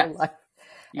in real Yes, life.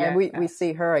 And we yes,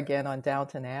 see her again on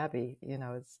Downton Abbey.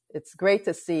 It's great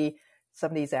to see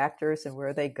some of these actors and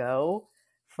where they go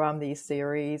from these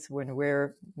series when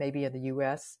we're maybe in the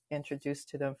U.S. introduced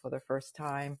to them for the first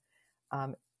time.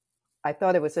 I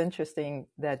thought it was interesting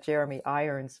that Jeremy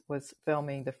Irons was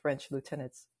filming The French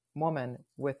Lieutenant's Woman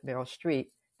with Meryl Streep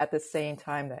at the same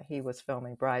time that he was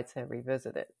filming Brideshead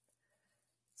Revisited.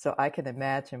 So I can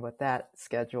imagine what that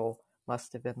schedule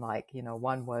must have been like. You know,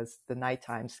 one was the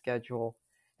nighttime schedule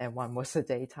and one was the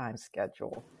daytime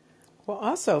schedule. Well,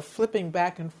 also flipping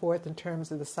back and forth in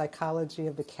terms of the psychology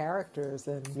of the characters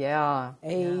and Yeah, yeah.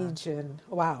 age and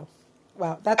wow,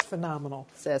 that's phenomenal.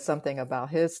 Says something about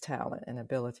his talent and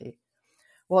ability.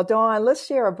 Well, Dawn, let's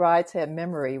share a Brideshead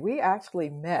memory. We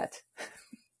actually met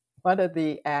one of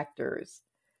the actors,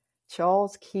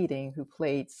 Charles Keating, who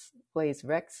plays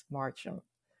Rex Marcham.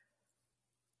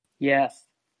 Yes.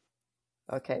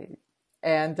 Okay.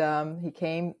 And he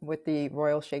came with the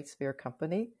Royal Shakespeare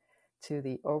Company to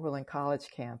the Oberlin College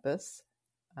campus.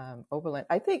 Oberlin,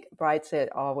 I think Brideshead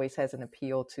always has an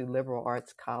appeal to liberal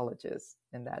arts colleges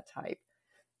in that type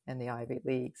and the Ivy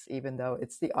Leagues, even though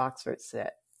it's the Oxford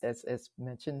set, as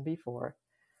mentioned before.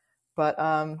 But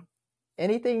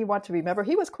anything you want to remember?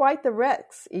 He was quite the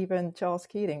Rex, even Charles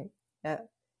Keating,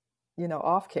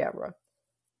 off camera.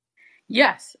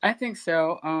 Yes, I think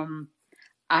so.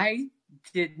 I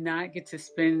did not get to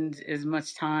spend as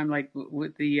much time like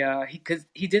with the because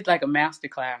he did like a master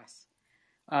class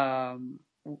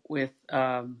with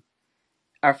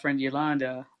our friend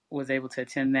Yolanda was able to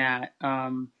attend that.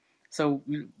 So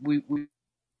we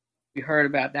heard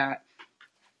about that,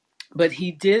 but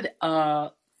he did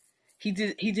a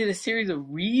series of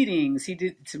readings. He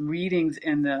did some readings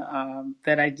in the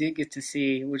that I did get to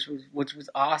see, which was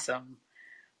awesome.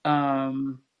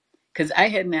 Because I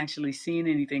hadn't actually seen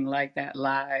anything like that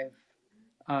live.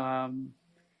 Um,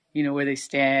 where they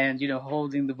stand,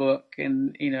 holding the book,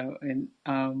 and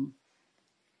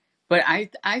but I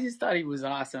just thought he was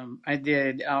awesome. I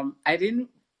did. I didn't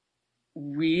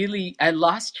really. I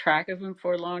lost track of him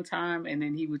for a long time, and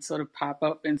then he would sort of pop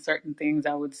up in certain things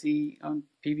I would see on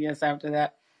PBS after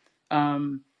that.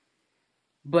 Um,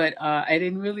 but I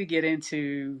didn't really get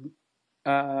into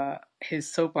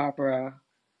his soap opera,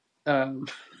 um,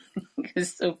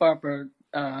 his soap opera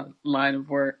line of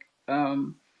work.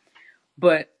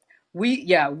 But we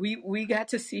got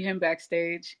to see him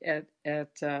backstage at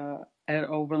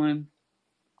Oberlin,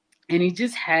 and he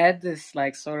just had this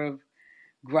like sort of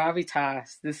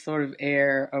gravitas, this sort of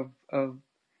air of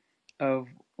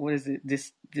what is it?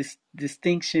 This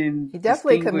distinction, He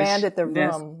definitely commanded the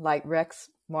distinguishedness. room like Rex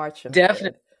Marcham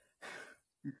Definitely,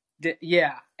 did.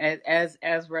 yeah,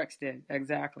 as Rex did,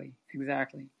 exactly.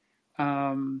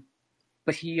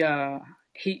 But he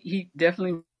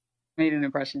definitely made an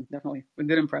impression, definitely a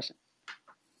good impression.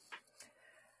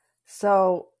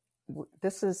 So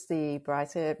this is the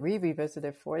Brideshead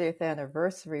Revisited 40th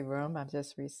Anniversary Room. I'm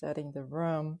just resetting the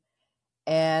room.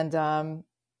 And I'm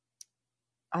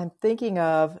thinking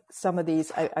of some of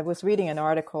these. I was reading an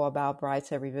article about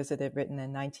Brideshead Revisited written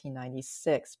in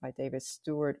 1996 by David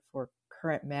Stewart for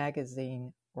Current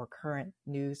Magazine or Current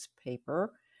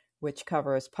Newspaper, which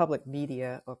covers public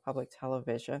media or public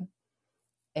television.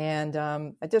 And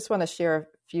I just want to share a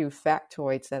few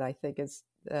factoids that I think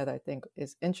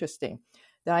is interesting.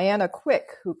 Diana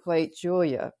Quick, who played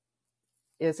Julia,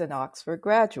 is an Oxford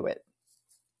graduate,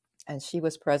 and she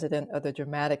was president of the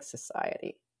Dramatic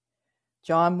Society.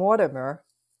 John Mortimer,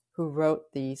 who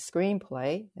wrote the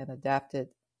screenplay and adapted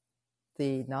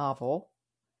the novel,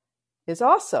 is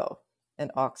also an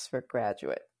Oxford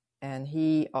graduate. And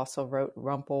he also wrote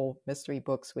Rumple mystery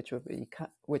books, which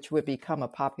would become a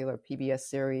popular PBS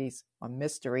series on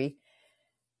mystery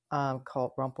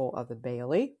called Rumple of the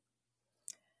Bailey.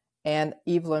 And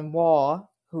Evelyn Waugh,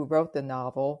 who wrote the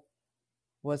novel,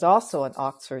 was also an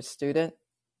Oxford student,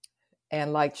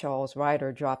 and like Charles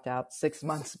Ryder, dropped out 6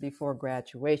 months before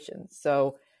graduation.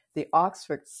 So the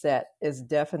Oxford set is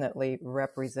definitely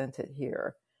represented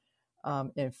here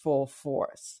in full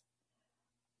force.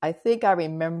 I think I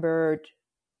remembered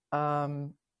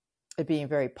it being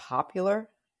very popular.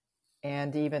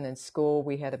 And even in school,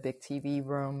 we had a big TV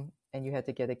room and you had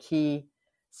to get a key.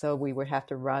 So we would have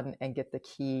to run and get the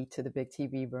key to the big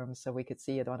TV room so we could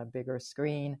see it on a bigger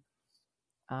screen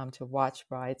to watch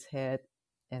Brideshead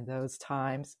in those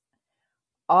times.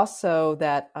 Also,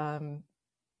 that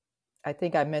I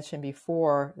think I mentioned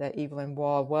before that Evelyn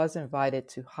Waugh was invited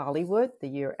to Hollywood the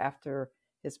year after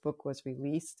his book was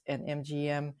released, and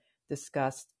MGM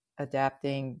discussed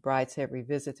adapting Brideshead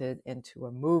Revisited into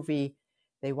a movie.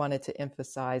 They wanted to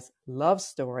emphasize love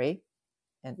story,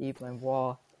 and Evelyn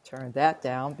Waugh turned that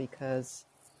down because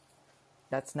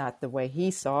that's not the way he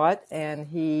saw it, and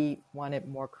he wanted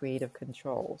more creative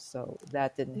control, so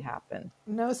that didn't happen.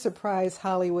 No surprise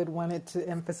Hollywood wanted to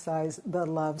emphasize the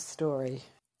love story.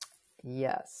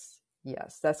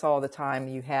 Yes, that's all the time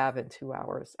you have in 2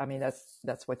 hours. I mean,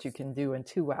 that's what you can do in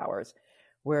 2 hours,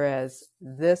 whereas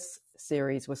this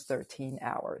series was 13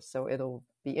 hours. So it'll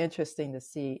be interesting to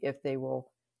see if they will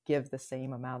give the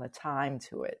same amount of time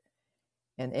to it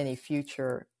in any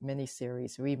future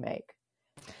miniseries remake.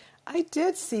 I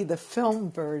did see the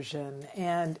film version,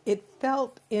 and it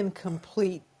felt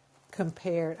incomplete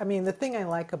compared. I mean, the thing I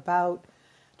like about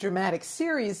dramatic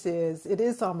series is it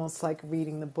is almost like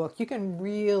reading the book. You can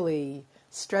really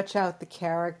stretch out the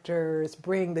characters,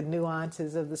 bring the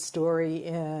nuances of the story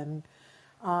in.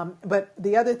 But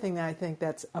the other thing that I think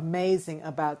that's amazing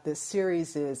about this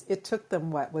series is it took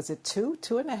them, what, was it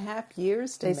 2.5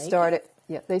 years to make it?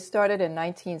 They started in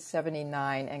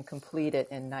 1979 and completed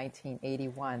in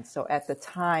 1981. So at the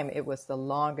time, it was the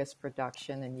longest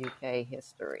production in UK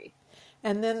history.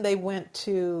 And then they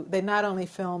not only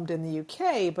filmed in the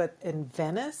UK, but in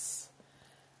Venice.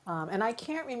 And I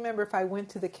can't remember if I went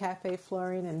to the Cafe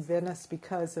Florian in Venice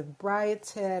because of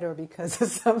Brideshead or because of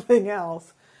something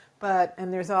else.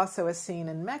 And there's also a scene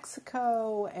in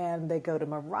Mexico, and they go to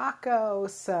Morocco.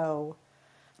 So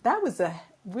that was a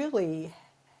really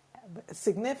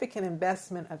significant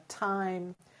investment of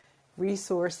time,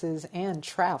 resources, and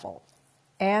travel.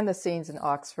 And the scenes in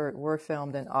Oxford were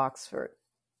filmed in Oxford.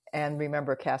 And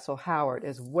remember, Castle Howard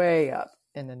is way up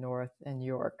in the north in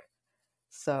York.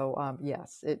 So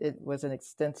yes, it was an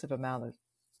extensive amount of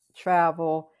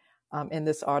travel. In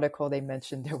this article, they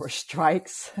mentioned there were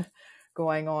strikes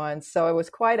going on. So it was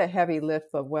quite a heavy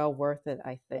lift, but well worth it,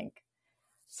 I think.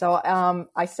 So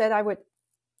I said I would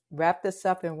wrap this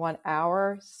up in 1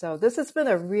 hour. So this has been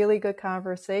a really good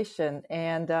conversation.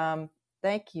 And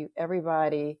thank you,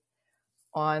 everybody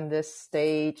on this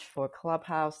stage for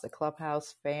Clubhouse, the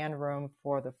Clubhouse fan room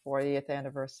for the 40th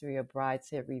anniversary of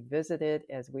Brideshead Revisited,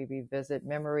 as we revisit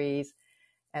memories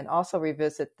and also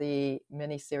revisit the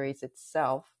miniseries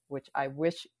itself, which I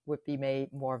wish would be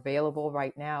made more available.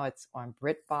 Right now it's on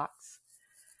BritBox,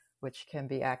 which can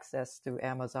be accessed through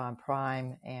Amazon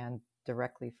Prime and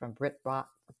directly from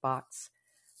BritBox.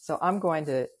 So I'm going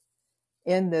to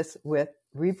end this with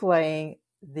replaying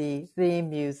the theme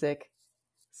music.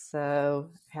 So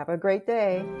have a great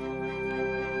day.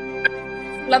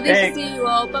 Lovely to see you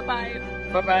all. Bye-bye.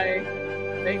 Bye-bye.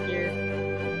 Thank you.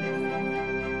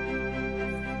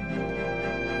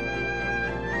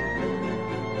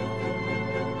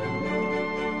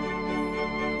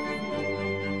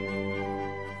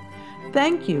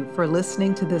 Thank you for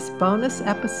listening to this bonus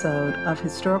episode of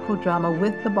Historical Drama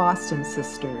with the Boston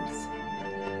Sisters.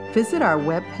 Visit our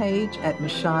webpage at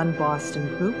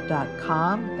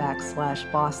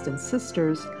michonnebostongroup.com/Boston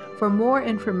Sisters for more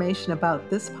information about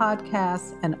this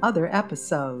podcast and other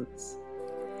episodes.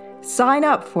 Sign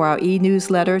up for our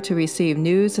e-newsletter to receive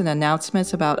news and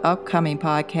announcements about upcoming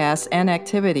podcasts and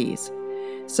activities.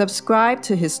 Subscribe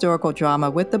to Historical Drama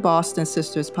with the Boston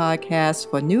Sisters podcast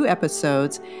for new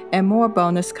episodes and more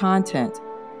bonus content.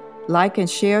 Like and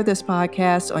share this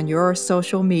podcast on your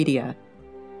social media.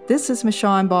 This is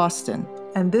Michonne Boston.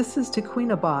 And this is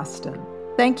Tequina Boston.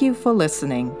 Thank you for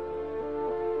listening.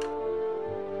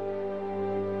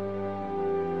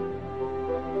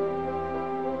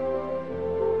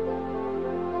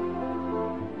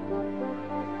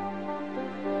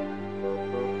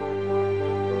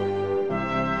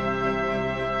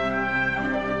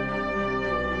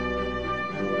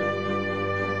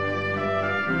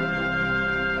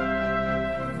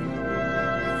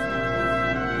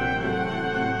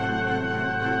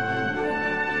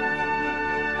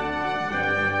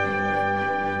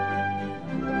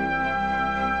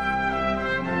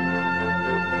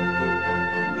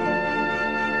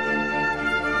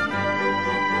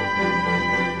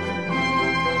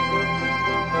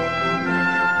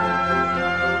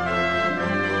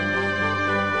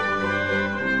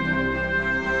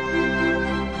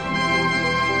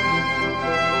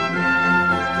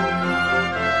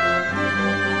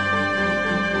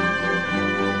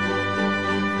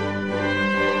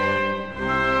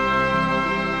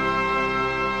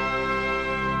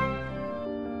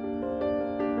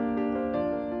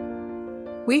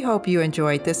 We hope you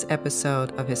enjoyed this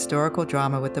episode of Historical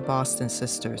Drama with the Boston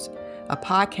Sisters, a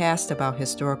podcast about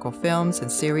historical films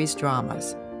and series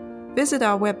dramas. Visit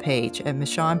our webpage at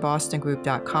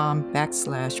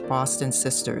michonnebostongroup.com/Boston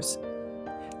Sisters.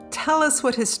 Tell us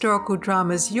what historical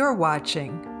dramas you're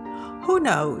watching. Who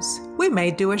knows? We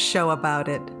may do a show about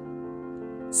it.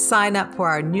 Sign up for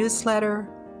our newsletter,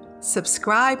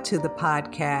 subscribe to the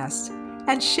podcast,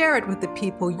 and share it with the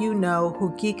people you know who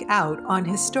geek out on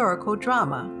historical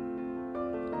drama.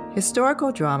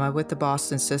 Historical Drama with the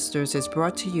Boston Sisters is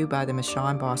brought to you by the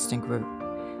Michonne Boston Group.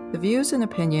 The views and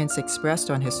opinions expressed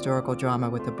on Historical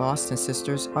Drama with the Boston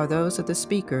Sisters are those of the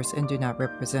speakers and do not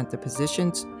represent the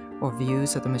positions or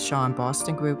views of the Michonne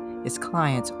Boston Group, its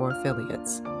clients, or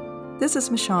affiliates. This is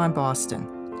Michonne Boston.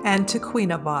 and to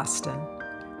Queen of Boston.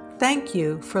 Thank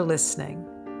you for listening.